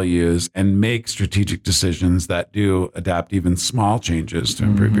values and make strategic decisions that do adapt even small changes to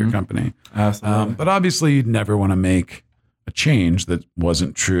improve your company. Absolutely. But obviously you'd never want to make a change that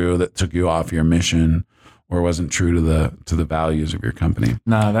wasn't true, that took you off your mission, or wasn't true to the values of your company.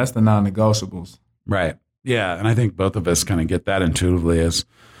 Nah, that's the non-negotiables. Right. Yeah. And I think both of us kind of get that intuitively as,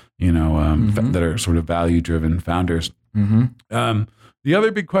 that are sort of value-driven founders. The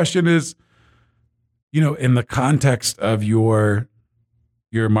other big question is, in the context of your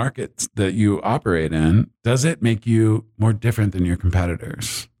markets that you operate in, does it make you more different than your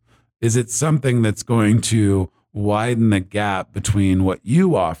competitors? Is it something that's going to widen the gap between what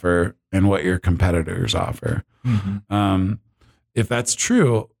you offer and what your competitors offer? If that's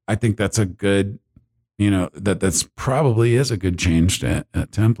true, I think that's a good, that's probably is a good change to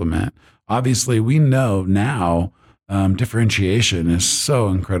implement. Obviously, we know now differentiation is so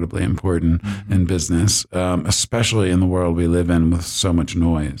incredibly important in business, especially in the world we live in with so much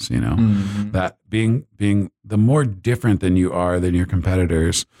noise. That being the more different than you are than your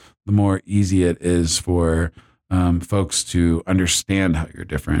competitors, the more easy it is for folks to understand how you're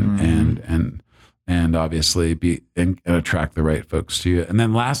different and obviously and attract the right folks to you. And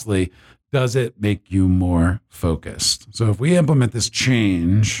then lastly, does it make you more focused? So if we implement this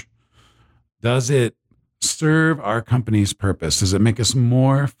change, does it serve our company's purpose? Does it make us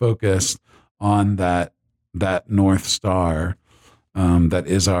more focused on that North Star that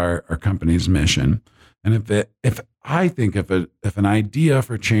is our company's mission? And if an idea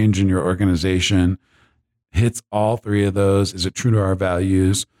for change in your organization hits all 3 of those, is it true to our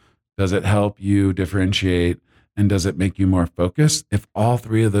values? Does it help you differentiate? And does it make you more focused? If all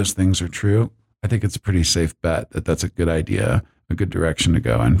 3 of those things are true, I think it's a pretty safe bet that that's a good idea, a good direction to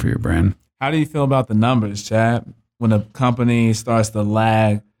go in for your brand. How do you feel about the numbers, Chad? when a company starts to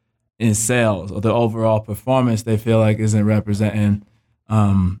lag in sales or the overall performance, they feel like isn't representing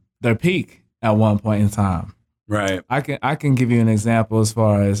their peak at one point in time. Right. I can give you an example as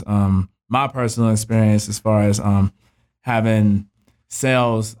far as my personal experience as far as having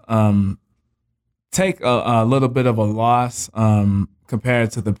sales take a little bit of a loss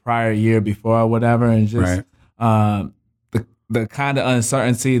compared to the prior year before or whatever, and just the kind of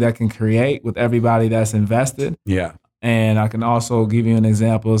uncertainty that can create with everybody that's invested. Yeah. And I can also give you an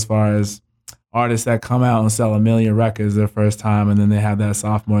example as far as artists that come out and sell 1 million records their first time, and then they have that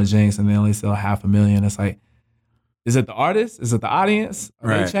sophomore jinx and they only sell 500,000. It's like, is it the artist? Is it the audience?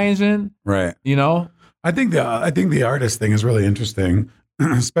 Are they changing? Right. You know? I think the artist thing is really interesting,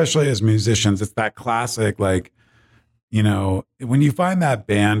 especially as musicians. It's that classic, like, you know, when you find that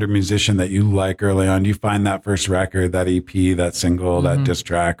band or musician that you like early on, you find that first record, that EP, that single, that diss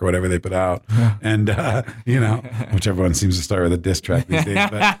track, or whatever they put out, and you know, which everyone seems to start with a diss track these days.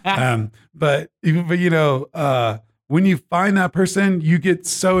 But you know, when you find that person, you get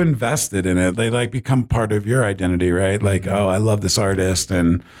so invested in it. They like become part of your identity, right? Like, oh, I love this artist,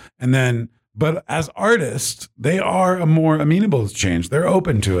 and then. But as artists, they are more amenable to change. They're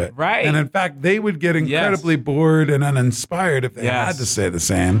open to it. Right. And in fact, they would get incredibly bored and uninspired if they had to say the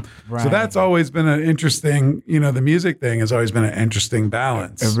same. Right. So that's always been an interesting, you know, the music thing has always been an interesting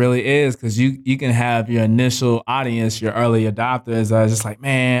balance. It really is, because you can have your initial audience, your early adopters are just like,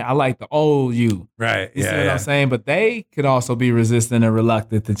 man, I like the old you. Right. You see what I'm saying? But they could also be resistant and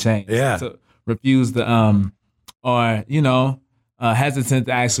reluctant to change. Yeah. To refuse the, or, you know, hesitant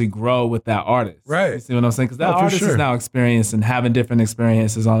to actually grow with that artist. Right. You see what I'm saying? Because that artist is now experiencing, having different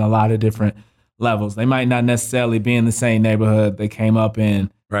experiences on a lot of different levels. They might not necessarily be in the same neighborhood they came up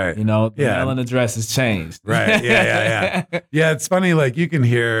in. Right. You know, the mailing address has changed. Right. Yeah. Yeah, it's funny. Like, you can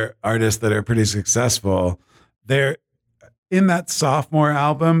hear artists that are pretty successful. They're in that sophomore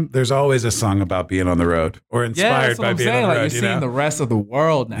album. There's always a song about being on the road or inspired by being on the road. Like, you're seeing the rest of the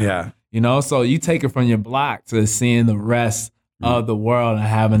world now. Yeah. You know, so you take it from your block to seeing the rest of the world and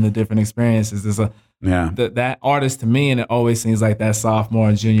having the different experiences. There's that artist, to me, and it always seems like that sophomore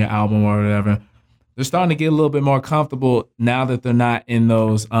and junior album or whatever, they're starting to get a little bit more comfortable now that they're not in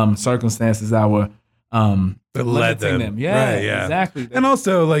those circumstances that were that led them. Yeah, right, yeah, exactly. And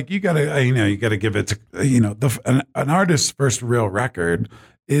also, like, you gotta give it to, you know, an artist's first real record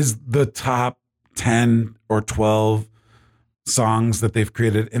is the top 10 or 12 songs that they've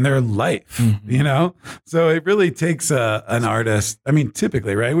created in their life, you know? So it really takes an artist, I mean,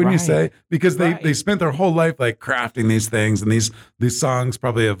 typically, right? When you say, because they spent their whole life like crafting these things, and these songs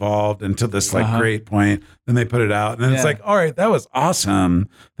probably evolved into this like great point, then they put it out, and then it's like, all right, that was awesome.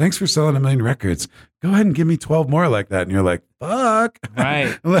 Thanks for selling 1 million records. Go ahead and give me 12 more like that. And you're like, fuck.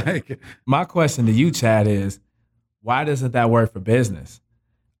 Right. Like, my question to you, Chad, is why doesn't that work for business?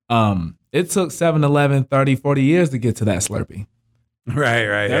 It took 7-Eleven 30, 40 years to get to that Slurpee.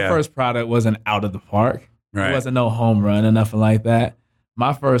 Right. Their first product wasn't out of the park. Right. It wasn't no home run or nothing like that.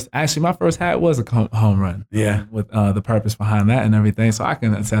 My first hat was a home run. Yeah. With the purpose behind that and everything. So I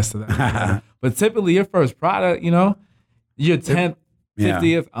can attest to that. But typically your first product, you know, your 10th,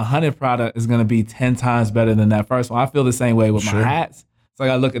 50th, 100th product is going to be 10 times better than that first one. I feel the same way with my hats. So I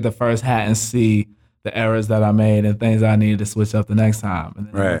got to look at the first hat and see the errors that I made and things I needed to switch up the next time.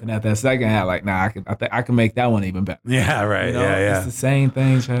 And then looking at that second hat, like, nah, I can make that one even better. Yeah, right. You know? Yeah. It's the same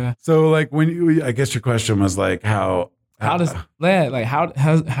thing, Chad. So, like, I guess your question was like, how does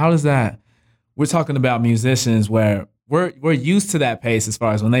that? We're talking about musicians where we're used to that pace as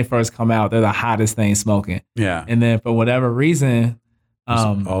far as when they first come out, they're the hottest thing smoking. Yeah. And then for whatever reason,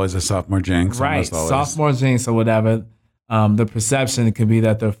 always a sophomore jinx. Right. Sophomore jinx or whatever. The perception could be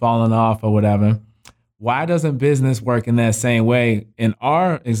that they're falling off or whatever. Why doesn't business work in that same way? In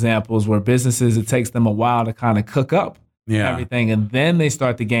our examples where businesses, it takes them a while to kind of cook up everything, and then they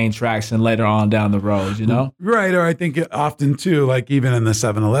start to gain traction later on down the road, you know? Right. Or I think often too, like even in the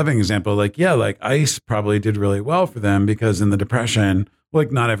 7-Eleven example, like Ice probably did really well for them because in the Depression,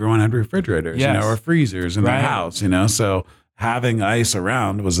 like not everyone had refrigerators, you know, or freezers in their house, you know? So having ice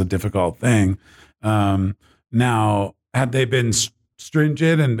around was a difficult thing. Now, had they been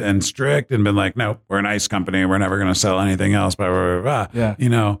stringent and strict and been like, no, we're an ice company, we're never going to sell anything else, blah, blah, blah, blah. You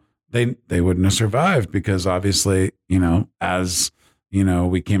know, they wouldn't have survived because obviously, you know, as, you know,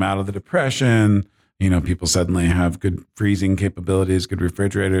 we came out of the Depression, you know, people suddenly have good freezing capabilities, good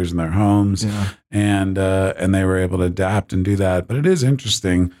refrigerators in their homes, and they were able to adapt and do that. But it is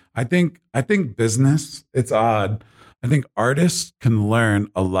interesting. I think business, it's odd. I think artists can learn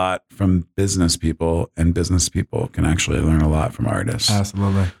a lot from business people, and business people can actually learn a lot from artists.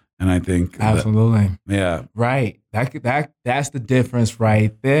 Absolutely. And I think absolutely. Yeah. Right. That's the difference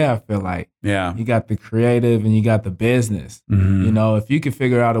right there, I feel like. Yeah. You got the creative and you got the business. Mm-hmm. You know, if you could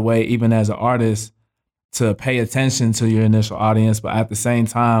figure out a way, even as an artist, to pay attention to your initial audience, but at the same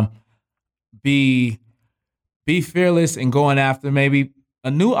time, be fearless in going after maybe a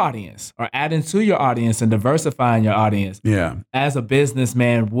new audience or adding to your audience and diversifying your audience. Yeah. As a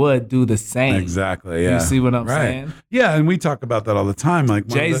businessman would do the same. Exactly. Yeah. You see what I'm saying? Yeah. And we talk about that all the time. Like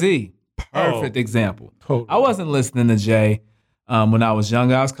Jay-Z, perfect example. Totally. I wasn't listening to Jay when I was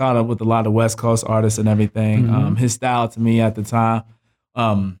younger. I was caught up with a lot of West Coast artists and everything. Mm-hmm. His style to me at the time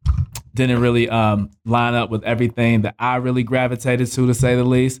didn't really line up with everything that I really gravitated to say the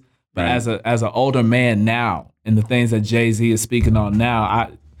least. But as an older man now, and the things that Jay-Z is speaking on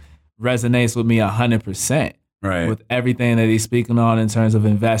now, resonates with me 100%. Right. With everything that he's speaking on in terms of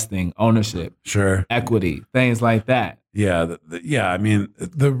investing, ownership, equity, things like that. Yeah, I mean,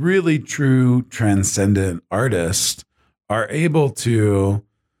 the really true transcendent artists are able to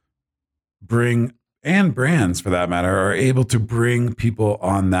bring, and brands for that matter, are able to bring people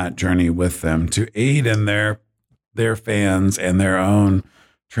on that journey with them to aid in their fans and their own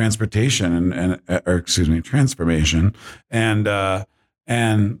transformation.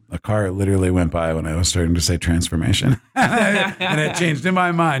 And a car literally went by when I was starting to say transformation. And it changed in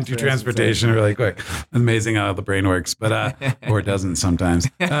my mind to transportation really quick. Amazing how the brain works, but or it doesn't sometimes.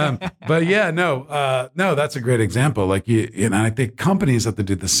 But yeah, no, that's a great example. Like and I think companies have to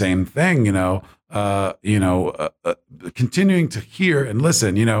do the same thing, continuing to hear and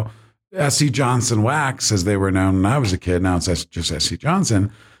listen, S.C. Johnson Wax, as they were known when I was a kid. Now it's just S.C. Johnson.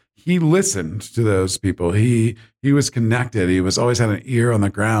 He listened to those people. He was connected. He was always had an ear on the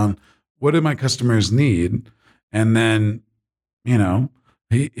ground. What do my customers need? And then,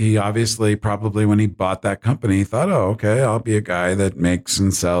 he obviously probably when he bought that company thought, oh, okay, I'll be a guy that makes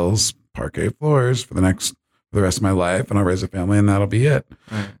and sells parquet floors for the rest of my life, and I'll raise a family, and that'll be it.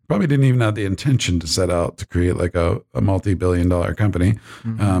 Right. Probably didn't even have the intention to set out to create like a multi-billion-dollar company.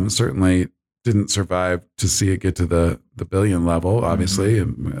 Mm-hmm. Certainly didn't survive to see it get to the billion level, obviously.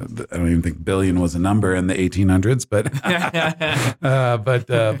 Mm-hmm. I don't even think billion was a number in the 1800s, but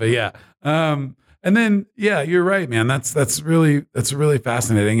yeah. And then, yeah, you're right, man. That's really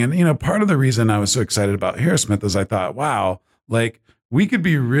fascinating. And, part of the reason I was so excited about Harrismith is I thought, wow, like we could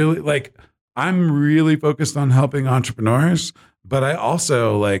be really like, I'm really focused on helping entrepreneurs, but I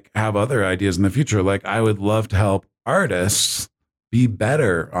also like have other ideas in the future. Like I would love to help artists be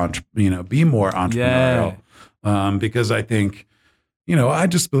better, be more entrepreneurial. Yeah. Because I think, I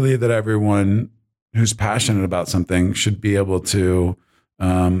just believe that everyone who's passionate about something should be able to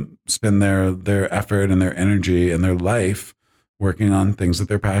spend their effort and their energy and their life working on things that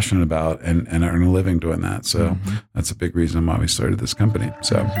they're passionate about and earn a living doing that. So that's a big reason why we started this company.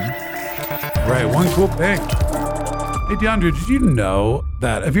 So, right. One cool thing. Hey, DeAndre, did you know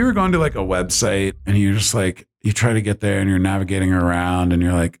that if you were going to like a website and you're just like, you try to get there and you're navigating around and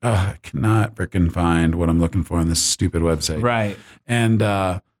you're like, oh, I cannot freaking find what I'm looking for on this stupid website. Right. And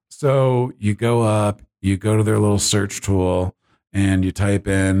so you go up, you go to their little search tool and you type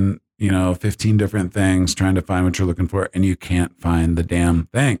in, 15 different things trying to find what you're looking for, and you can't find the damn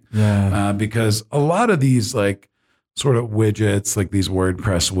thing. Yeah. Because a lot of these like sort of widgets, like these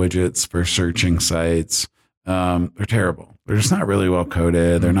WordPress widgets for searching sites, they're terrible. They're just not really well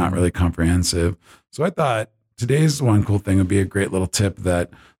coded. They're not really comprehensive. So I thought today's one cool thing would be a great little tip that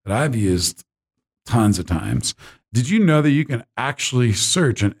I've used tons of times. Did you know that you can actually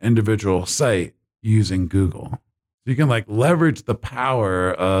search an individual site using Google? You can like leverage the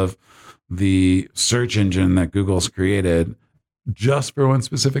power of the search engine that Google's created just for one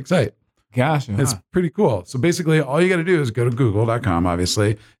specific site. Gotcha. It's pretty cool. So basically all you got to do is go to google.com,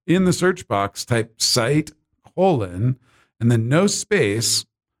 obviously. In the search box, type site : and then no space,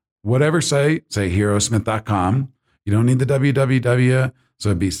 whatever site, say herosmith.com. You don't need the www. So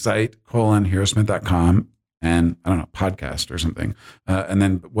it'd be site : herosmith.com. And I don't know, podcast or something. And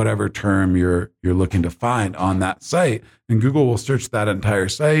then whatever term you're looking to find on that site, and Google will search that entire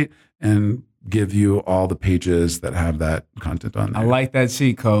site and give you all the pages that have that content on there. I like that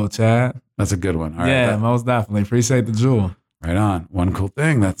cheat code, Chad. That's a good one. All right, right, most definitely. Appreciate the jewel. Right on. One cool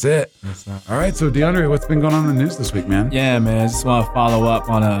thing. That's it. Yes, all right. So DeAndre, what's been going on in the news this week, man? Yeah, man. I just want to follow up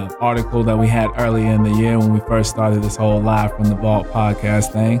on an article that we had earlier in the year when we first started this whole Live from the Vault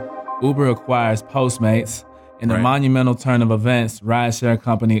podcast thing. Uber acquires Postmates. In a monumental turn of events, rideshare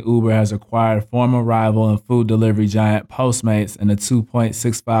company Uber has acquired former rival and food delivery giant Postmates in a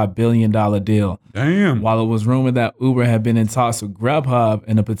 $2.65 billion deal. Damn. While it was rumored that Uber had been in talks with Grubhub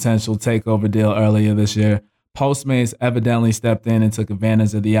in a potential takeover deal earlier this year, Postmates evidently stepped in and took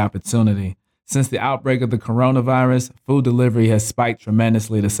advantage of the opportunity. Since the outbreak of the coronavirus, food delivery has spiked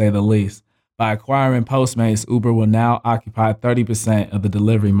tremendously, to say the least. By acquiring Postmates, Uber will now occupy 30% of the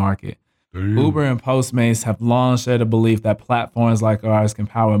delivery market. Damn. Uber and Postmates have long shared a belief that platforms like ours can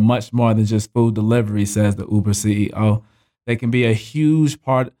power much more than just food delivery, says the Uber CEO. They can be a huge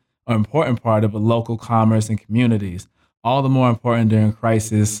part or important part of a local commerce and communities, all the more important during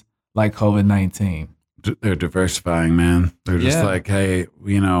crises like COVID-19. They're diversifying, man. They're just like, hey,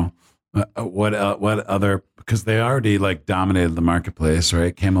 what other, because they already like dominated the marketplace,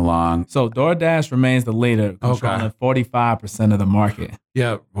 right? Came along. So DoorDash remains the leader, controlling 45% of the market.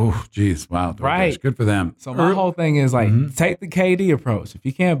 Yeah. Oh, geez. Wow. DoorDash. Right. Good for them. So my whole thing is like, take the KD approach. If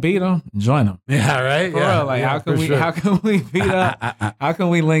you can't beat them, join them. Yeah. Right. For real, like, how can we beat up? How can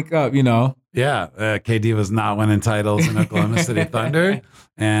we link up? Yeah. KD was not winning titles in Oklahoma City Thunder.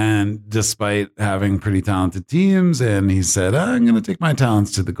 And despite having pretty talented teams, and he said, I'm going to take my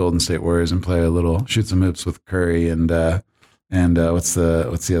talents to the Golden State Warriors and play a little, shoot some hoops with Curry and what's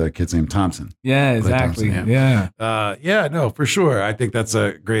the other kid's name? Thompson. Yeah, exactly. Thompson, yeah. No, for sure. I think that's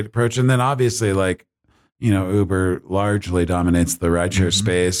a great approach. And then obviously, like, Uber largely dominates the rideshare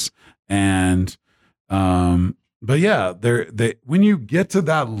space. And, but yeah, when you get to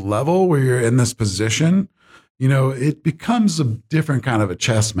that level where you're in this position, it becomes a different kind of a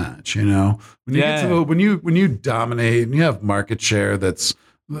chess match, when you get to when you dominate and you have market share that's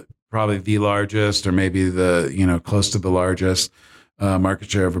probably the largest or maybe the, close to the largest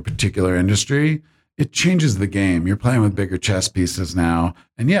market share of a particular industry, it changes the game. You're playing with bigger chess pieces now.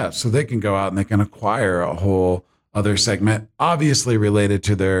 And so they can go out and they can acquire a whole other segment, obviously related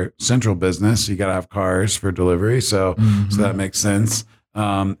to their central business. You got to have cars for delivery. So that makes sense.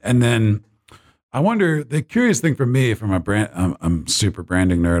 And then I wonder, the curious thing for me from a brand, I'm super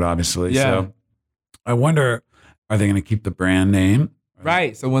branding nerd, obviously. Yeah. So I wonder, are they going to keep the brand name?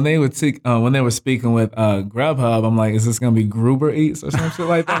 Right. So when they were speaking with Grubhub, I'm like, is this going to be Gruber Eats or some shit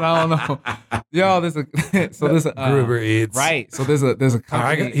like that? I don't know. Yo, there's a Gruber Eats. Right. So there's a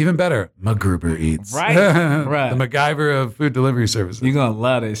company. Even better, MacGruber Eats. Right. Right. The MacGyver of food delivery services. You're going to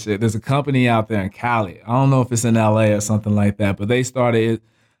love this shit. There's a company out there in Cali. I don't know if it's in LA or something like that, but they started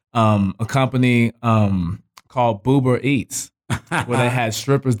a company called Boober Eats, where they had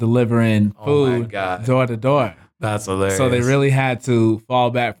strippers delivering food door to door. That's hilarious. So they really had to fall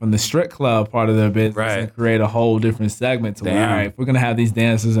back from the strip club part of their business and create a whole different segment to where, all right, if we're going to have these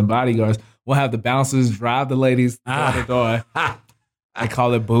dancers and bodyguards, we'll have the bouncers drive the ladies door to door. I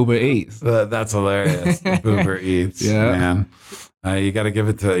call it Boober Eats. That's hilarious. Boober Eats, man. You got to give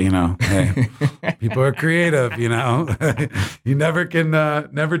it to, hey, people are creative, you never can,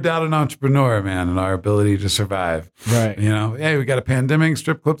 never doubt an entrepreneur, man, and our ability to survive. Right. Hey, we got a pandemic,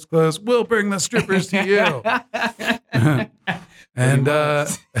 strip clubs closed. We'll bring the strippers to you. and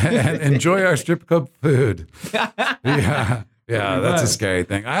enjoy our strip club food. Yeah. That's a scary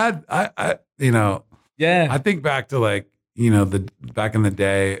thing. I think back to like, back in the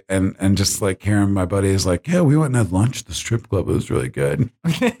day and just like hearing my buddies like, yeah, we went and had lunch at the strip club. It was really good.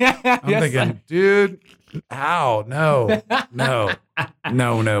 I'm thinking, dude, how? No.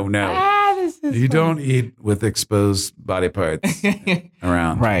 You don't eat with exposed body parts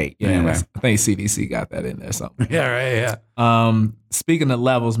around. Right. Yeah. Anyway. I think CDC got that in there something. Yeah, right. Yeah. Speaking of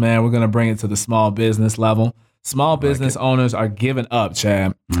levels, man, we're going to bring it to the small business level. Small business owners are giving up,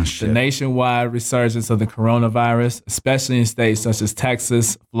 Chad. The nationwide resurgence of the coronavirus, especially in states such as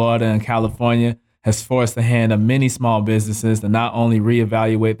Texas, Florida, and California, has forced the hand of many small businesses to not only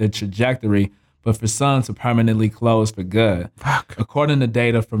reevaluate their trajectory, but for some to permanently close for good. According to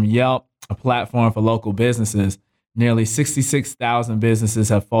data from Yelp, a platform for local businesses, nearly 66,000 businesses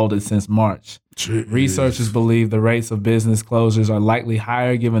have folded since March. Jeez. Researchers believe the rates of business closures are likely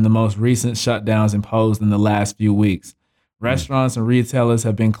higher given the most recent shutdowns imposed in the last few weeks. Restaurants and retailers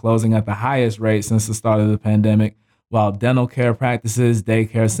have been closing at the highest rate since the start of the pandemic, while dental care practices,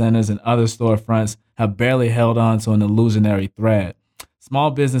 daycare centers, and other storefronts have barely held on to an illusionary thread.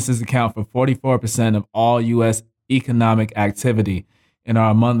 Small businesses account for 44% of all U.S. economic activity and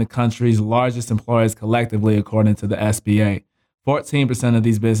are among the country's largest employers collectively, according to the SBA. 14% of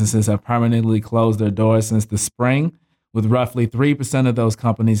these businesses have permanently closed their doors since the spring, with roughly 3% of those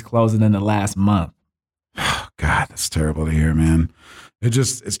companies closing in the last month. Oh, God, that's terrible to hear, man. It's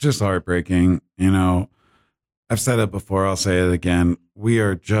just heartbreaking. I've said it before, I'll say it again. We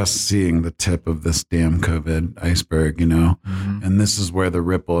are just seeing the tip of this damn COVID iceberg, and this is where the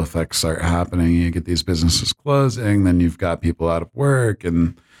ripple effects start happening. You get these businesses closing, then you've got people out of work,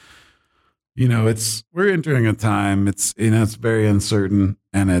 and we're entering a time. It's very uncertain,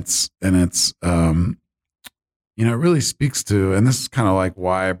 and it's it really speaks to, and this is kind of like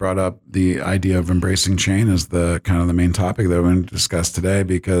why I brought up the idea of embracing change as the kind of the main topic that we're going to discuss today,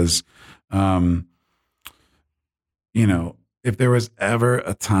 because, if there was ever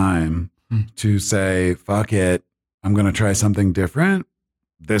a time to say, fuck it, I'm going to try something different,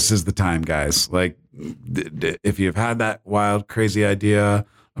 this is the time, guys. Like, if you've had that wild, crazy idea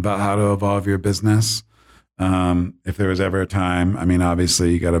about how to evolve your business, if there was ever a time, I mean,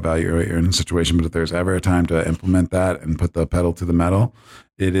 obviously you got to evaluate your own situation, but if there's ever a time to implement that and put the pedal to the metal,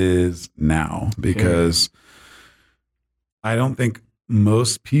 it is now, because I don't think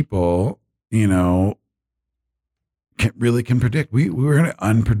most people, can predict. We were in an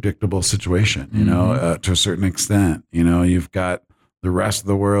unpredictable situation, to a certain extent. You've got the rest of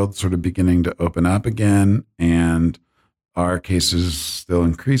the world sort of beginning to open up again, and our cases still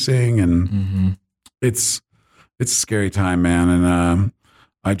increasing, and it's a scary time, man. And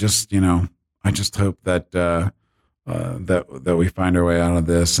I just hope that that we find our way out of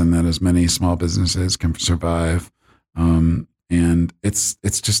this, and that as many small businesses can survive. And it's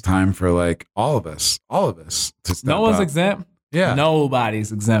just time for like all of us to step up. No one's exempt. Yeah,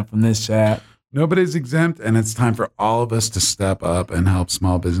 nobody's exempt from this, Chad. Nobody's exempt, and it's time for all of us to step up and help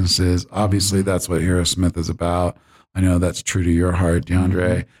small businesses. Obviously, that's what Hero Smith is about. I know that's true to your heart,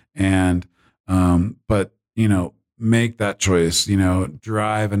 DeAndre. And but make that choice.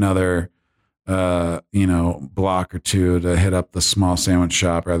 Drive another block or two to hit up the small sandwich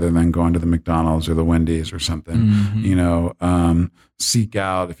shop rather than going to the McDonald's or the Wendy's or something. Seek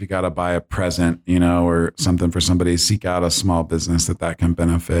out, if you got to buy a present, or something for somebody, seek out a small business that can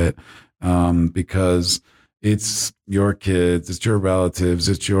benefit, because it's your kids, it's your relatives,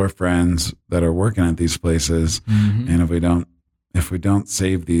 it's your friends that are working at these places. And if we don't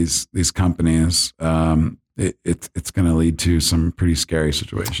save these companies, it's going to lead to some pretty scary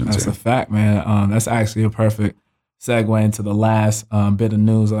situations. That's a fact, man. That's actually a perfect segue into the last bit of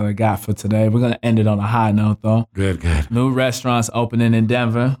news that I got for today. We're going to end it on a high note, though. Good. New restaurants opening in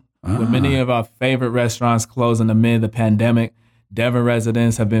Denver. With many of our favorite restaurants closing amid the pandemic, Denver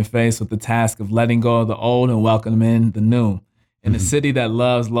residents have been faced with the task of letting go of the old and welcoming the new. In a city that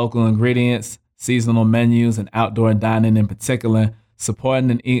loves local ingredients, seasonal menus, and outdoor dining in particular,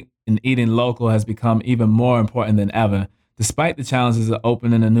 supporting and eating local has become even more important than ever. Despite the challenges of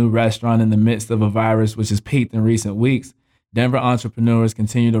opening a new restaurant in the midst of a virus which has peaked in recent weeks, Denver entrepreneurs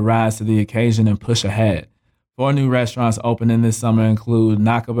continue to rise to the occasion and push ahead. 4 new restaurants opening this summer include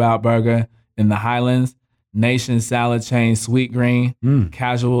Knockabout Burger in the Highlands, Nation salad chain Sweet Green,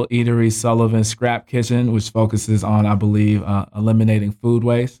 casual eatery Sullivan Scrap Kitchen, which focuses on, I believe, eliminating food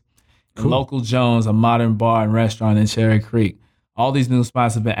waste, and Local Jones, a modern bar and restaurant in Cherry Creek. All these new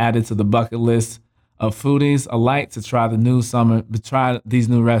spots have been added to the bucket list of foodies alike to try these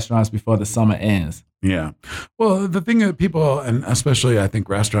new restaurants before the summer ends. Yeah. Well, the thing that people, and especially I think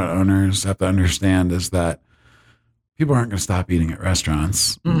restaurant owners, have to understand is that people aren't going to stop eating at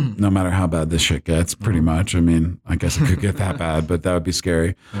restaurants, no matter how bad this shit gets, pretty much. I mean, I guess it could get that bad, but that would be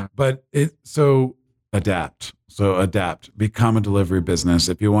scary. Yeah. But adapt. So adapt. Become a delivery business.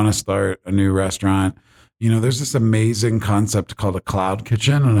 If you want to start a new restaurant, there's this amazing concept called a cloud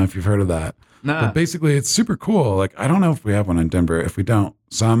kitchen. I don't know if you've heard of that. Nah. But basically, it's super cool. Like, I don't know if we have one in Denver. If we don't,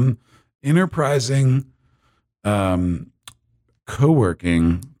 some enterprising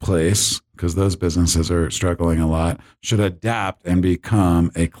co-working place, because those businesses are struggling a lot, should adapt and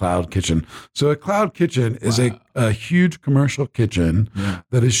become a cloud kitchen. So a cloud kitchen is a huge commercial kitchen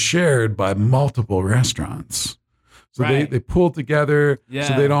that is shared by multiple restaurants. So they pull together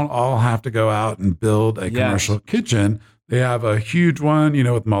so they don't all have to go out and build a commercial kitchen. They have a huge one,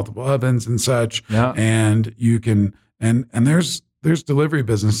 with multiple ovens and such. Yeah. And you can, and there's delivery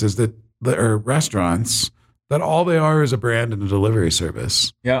businesses that are restaurants that all they are is a brand and a delivery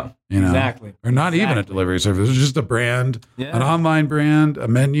service. Yeah, exactly. Or not even a delivery service. It's just a brand, an online brand, a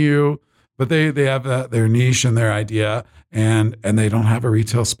menu, but they have their niche and their idea, and they don't have a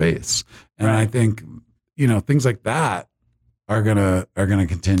retail space. And I think, things like that are gonna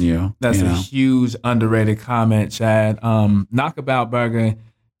continue. That's a huge underrated comment, Chad. Knockabout Burger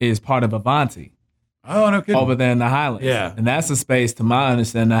is part of Avanti. Oh, no kidding. Over there in the Highlands. Yeah. And that's a space, to my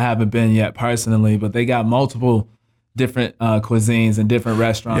understanding, I haven't been yet personally, but they got multiple different cuisines and different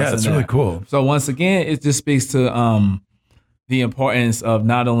restaurants. Yeah, it's really cool. So once again, it just speaks to the importance of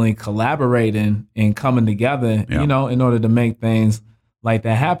not only collaborating and coming together, in order to make things like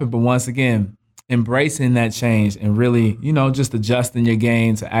that happen, but once again, embracing that change and really, just adjusting your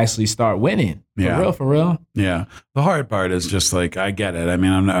game to actually start winning. For real. Yeah. The hard part is just like, I get it. I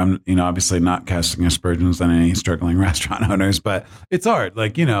mean, I'm obviously not casting aspersions on any struggling restaurant owners, but it's hard.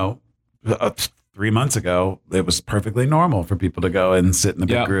 Like, 3 months ago, it was perfectly normal for people to go and sit in a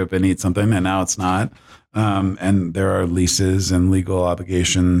big group and eat something, and now it's not. And there are leases and legal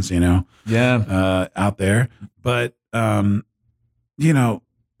obligations, out there. But I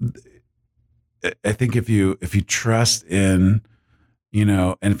think if you trust in,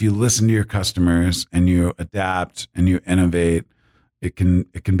 and if you listen to your customers and you adapt and you innovate, it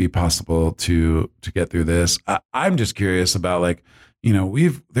can be possible to get through this. I'm just curious about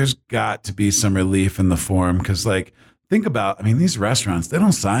there's got to be some relief in the form, because think about, these restaurants, they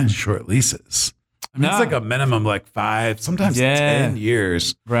don't sign short leases. It's like a minimum 5, sometimes 10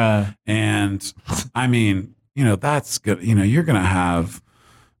 years. Right. And that's good. You're going to have,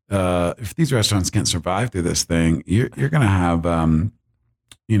 if these restaurants can't survive through this thing, you're going to have,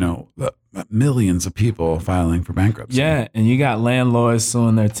 millions of people filing for bankruptcy. Yeah, and you got landlords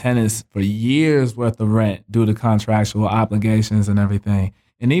suing their tenants for years worth of rent due to contractual obligations and everything.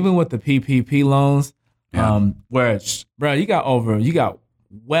 And even with the PPP loans, where you got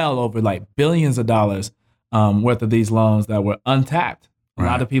well over billions of dollars worth of these loans that were untapped. A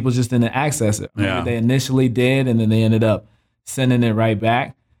lot of people just didn't access it. Maybe they initially did, and then they ended up sending it right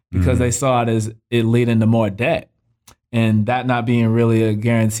back because they saw it as it leading to more debt. And that not being really a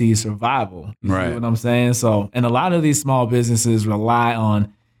guaranteed survival. You see what I'm saying? So, and a lot of these small businesses rely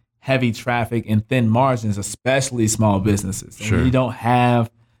on heavy traffic and thin margins, especially small businesses. Sure. And you don't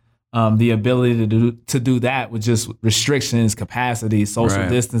have the ability to do that with just restrictions, capacity, social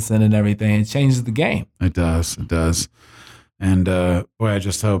distancing, and everything. It changes the game. It does. And I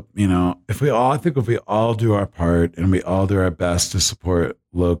just hope, if we all do our part and we all do our best to support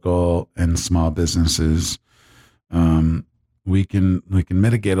local and small businesses, we can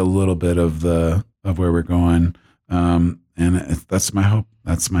mitigate a little bit of where we're going. And that's my hope.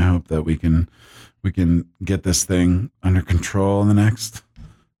 That's my hope that we can get this thing under control in the next,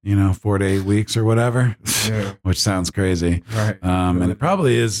 4 to 8 weeks or whatever, which sounds crazy. Right. And it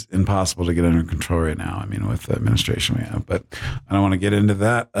probably is impossible to get under control right now. With the administration we have, but I don't want to get into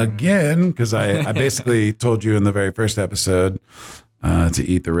that again, because I basically told you in the very first episode, to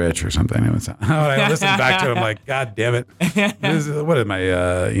eat the rich or something. When I listened back to it, I'm like, God damn it. What am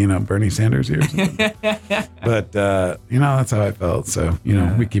I, Bernie Sanders here or something? But, that's how I felt. So,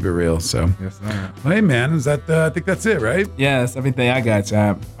 we keep it real. So, yes, sir. Well, hey, man, is that, I think that's it, right? Yeah, that's everything I got,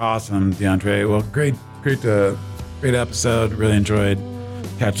 Chap. Awesome, DeAndre. Well, great episode. Really enjoyed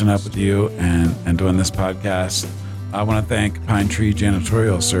catching up with you and doing this podcast. I want to thank Pine Tree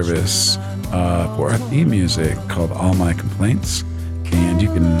Janitorial Service for our theme music called All My Complaints. And you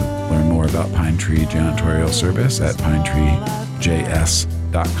can learn more about Pine Tree Janitorial Service at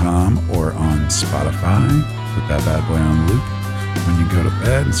pinetreejs.com or on Spotify. Put that bad boy on loop when you go to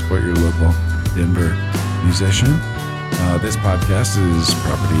bed and support your local Denver musician. This podcast is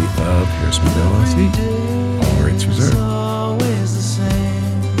property of Harris Mendel LLC. All rights reserved.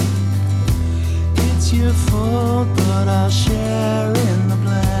 It's your fault, but I'll share it.